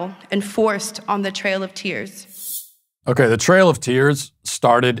cattle, and forced on the Trail of Tears. Okay, the Trail of Tears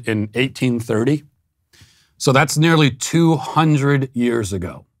started in 1830, so that's nearly 200 years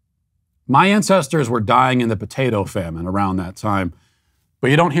ago. My ancestors were dying in the potato famine around that time,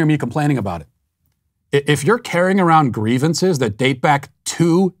 but you don't hear me complaining about it. If you're carrying around grievances that date back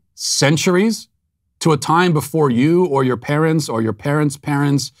 2 centuries to a time before you or your parents or your parents'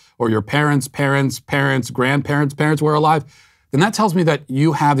 parents or your parents' parents' parents, grandparents' parents were alive, then that tells me that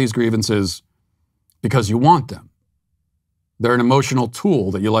you have these grievances because you want them. They're an emotional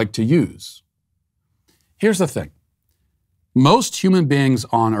tool that you like to use. Here's the thing. Most human beings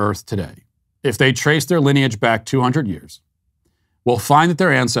on Earth today, if they trace their lineage back 200 years, will find that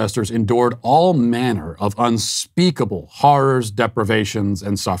their ancestors endured all manner of unspeakable horrors, deprivations,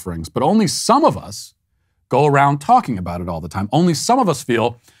 and sufferings. But only some of us go around talking about it all the time. Only some of us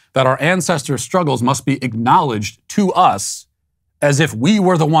feel that our ancestors' struggles must be acknowledged to us as if we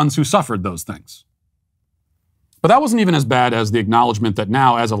were the ones who suffered those things. But that wasn't even as bad as the acknowledgement that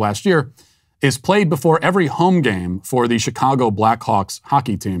now, as of last year, is played before every home game for the Chicago Blackhawks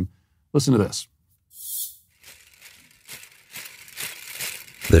hockey team. Listen to this.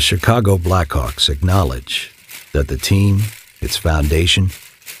 The Chicago Blackhawks acknowledge that the team, its foundation,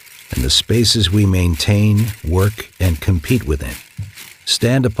 and the spaces we maintain, work, and compete within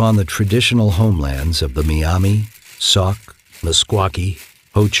stand upon the traditional homelands of the Miami, Sauk, Meskwaki,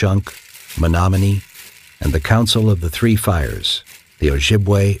 Ho-Chunk, Menominee, and the Council of the Three Fires, the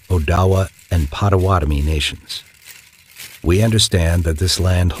Ojibwe, Odawa, and Potawatomi nations. We understand that this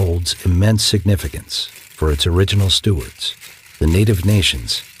land holds immense significance for its original stewards, the native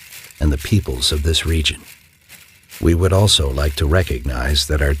nations, and the peoples of this region. We would also like to recognize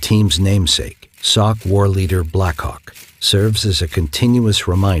that our team's namesake, Sauk War Leader Blackhawk, serves as a continuous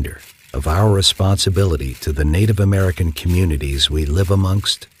reminder of our responsibility to the Native American communities we live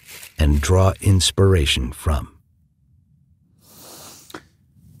amongst and draw inspiration from.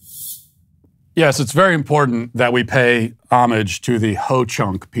 Yes, it's very important that we pay homage to the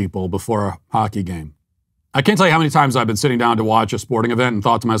Ho-Chunk people before a hockey game. I can't tell you how many times I've been sitting down to watch a sporting event and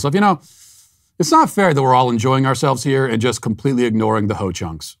thought to myself, you know, it's not fair that we're all enjoying ourselves here and just completely ignoring the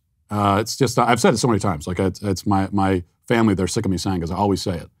Ho-Chunks. It's just, I've said it so many times, like it's my family, they're sick of me saying it, because I always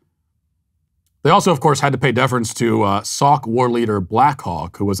say it. They also, of course, had to pay deference to Sauk war leader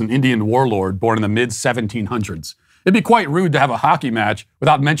Blackhawk, who was an Indian warlord born in the mid-1700s. It'd be quite rude to have a hockey match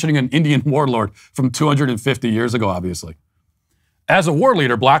without mentioning an Indian warlord from 250 years ago, obviously. As a war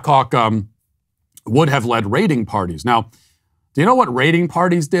leader, Blackhawk would have led raiding parties. Now, do you know what raiding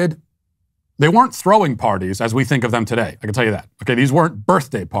parties did? They weren't throwing parties as we think of them today. I can tell you that. Okay, these weren't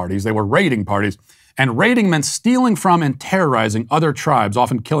birthday parties. They were raiding parties. And raiding meant stealing from and terrorizing other tribes,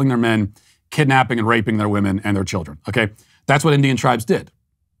 often killing their men, kidnapping and raping their women and their children. Okay, that's what Indian tribes did.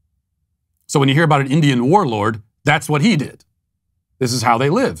 So when you hear about an Indian warlord, that's what he did. This is how they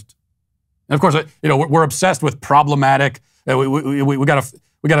lived. And of course, we're obsessed with problematic. We got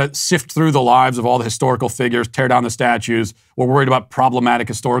to sift through the lives of all the historical figures, tear down the statues. We're worried about problematic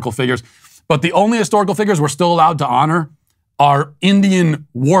historical figures. But the only historical figures we're still allowed to honor are Indian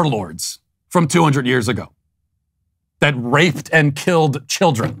warlords from 200 years ago that raped and killed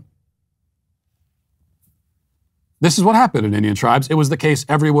children. This is what happened in Indian tribes. It was the case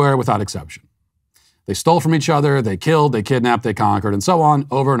everywhere without exception. They stole from each other, they killed, they kidnapped, they conquered, and so on,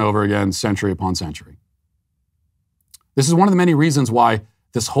 over and over again, century upon century. This is one of the many reasons why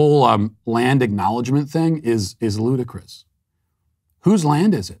this whole land acknowledgement thing is ludicrous. Whose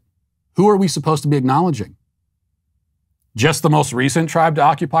land is it? Who are we supposed to be acknowledging? Just the most recent tribe to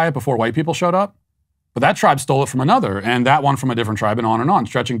occupy it before white people showed up? But that tribe stole it from another, and that one from a different tribe, and on,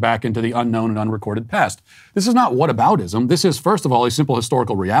 stretching back into the unknown and unrecorded past. This is not whataboutism. This is, first of all, a simple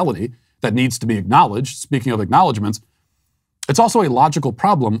historical reality that needs to be acknowledged. Speaking of acknowledgements, it's also a logical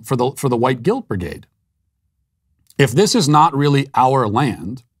problem for the white guilt brigade. If this is not really our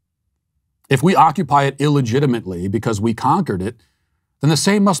land, if we occupy it illegitimately because we conquered it, then the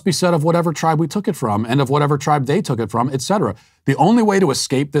same must be said of whatever tribe we took it from and of whatever tribe they took it from, etc. The only way to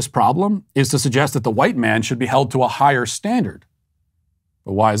escape this problem is to suggest that the white man should be held to a higher standard.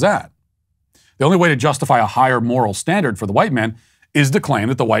 But why is that? The only way to justify a higher moral standard for the white man is to claim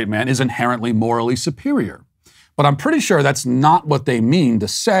that the white man is inherently morally superior. But I'm pretty sure that's not what they mean to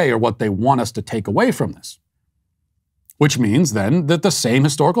say or what they want us to take away from this. Which means then that the same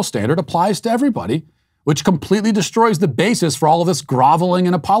historical standard applies to everybody, which completely destroys the basis for all of this groveling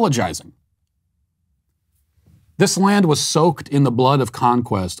and apologizing. This land was soaked in the blood of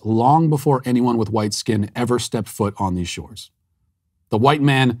conquest long before anyone with white skin ever stepped foot on these shores. The white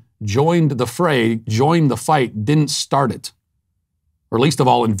man joined the fray, joined the fight, didn't start it, or least of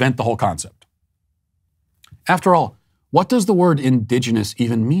all, invent the whole concept. After all, what does the word indigenous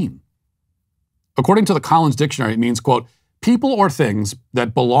even mean? According to the Collins Dictionary, it means, quote, people or things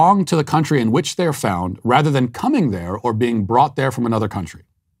that belong to the country in which they are found rather than coming there or being brought there from another country.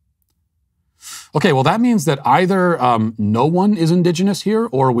 Okay, well, that means that either no one is indigenous here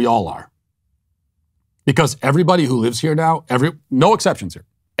or we all are. Because everybody who lives here now, no exceptions here,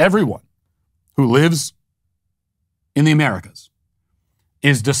 everyone who lives in the Americas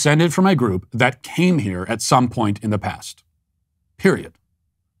is descended from a group that came here at some point in the past. Period.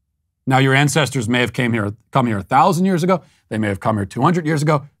 Now, your ancestors may have come here 1,000 years ago. They may have come here 200 years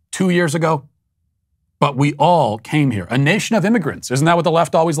ago, 2 years ago. But we all came here. A nation of immigrants. Isn't that what the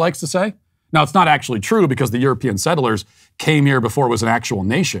left always likes to say? Now, it's not actually true because the European settlers came here before it was an actual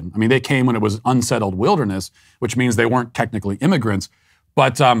nation. I mean, they came when it was unsettled wilderness, which means they weren't technically immigrants.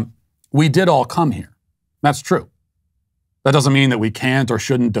 But we did all come here. That's true. That doesn't mean that we can't or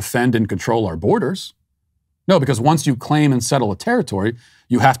shouldn't defend and control our borders. No, because once you claim and settle a territory,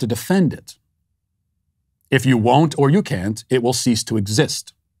 you have to defend it. If you won't or you can't, it will cease to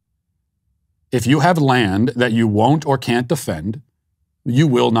exist. If you have land that you won't or can't defend, you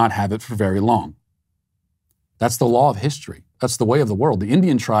will not have it for very long. That's the law of history. That's the way of the world. The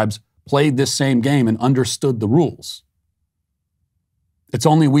Indian tribes played this same game and understood the rules. It's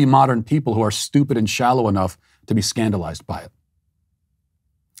only we modern people who are stupid and shallow enough to be scandalized by it.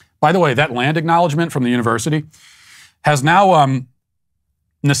 By the way, that land acknowledgement from the university has now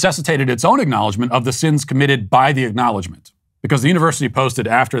necessitated its own acknowledgement of the sins committed by the acknowledgement. Because the university posted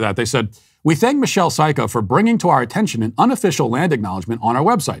after that, they said, "We thank Michelle Syka for bringing to our attention an unofficial land acknowledgement on our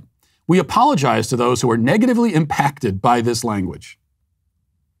website. We apologize to those who are negatively impacted by this language."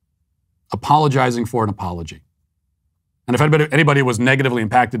 Apologizing for an apology. And if anybody was negatively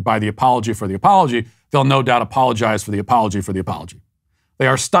impacted by the apology for the apology, they'll no doubt apologize for the apology for the apology. They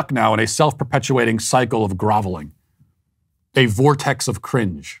are stuck now in a self-perpetuating cycle of groveling, a vortex of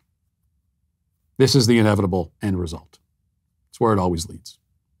cringe. This is the inevitable end result. It's where it always leads.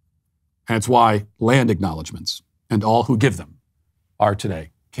 And it's why land acknowledgements and all who give them are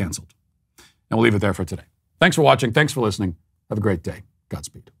today canceled. And we'll leave it there for today. Thanks for watching. Thanks for listening. Have a great day.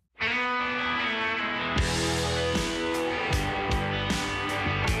 Godspeed.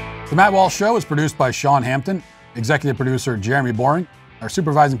 The Matt Walsh Show is produced by Sean Hampton, executive producer Jeremy Boring. Our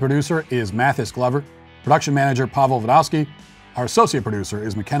supervising producer is Mathis Glover, production manager Pavel Vodowski. Our associate producer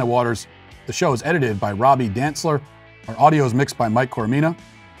is McKenna Waters. The show is edited by Robbie Dantzler. Our audio is mixed by Mike Coromina,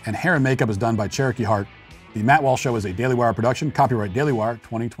 and hair and makeup is done by Cherokee Hart. The Matt Walsh Show is a Daily Wire production, copyright Daily Wire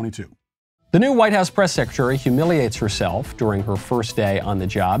 2022. The new White House press secretary humiliates herself during her first day on the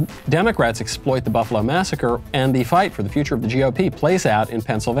job. Democrats exploit the Buffalo massacre, and the fight for the future of the GOP plays out in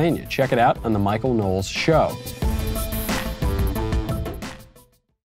Pennsylvania. Check it out on The Michael Knowles Show.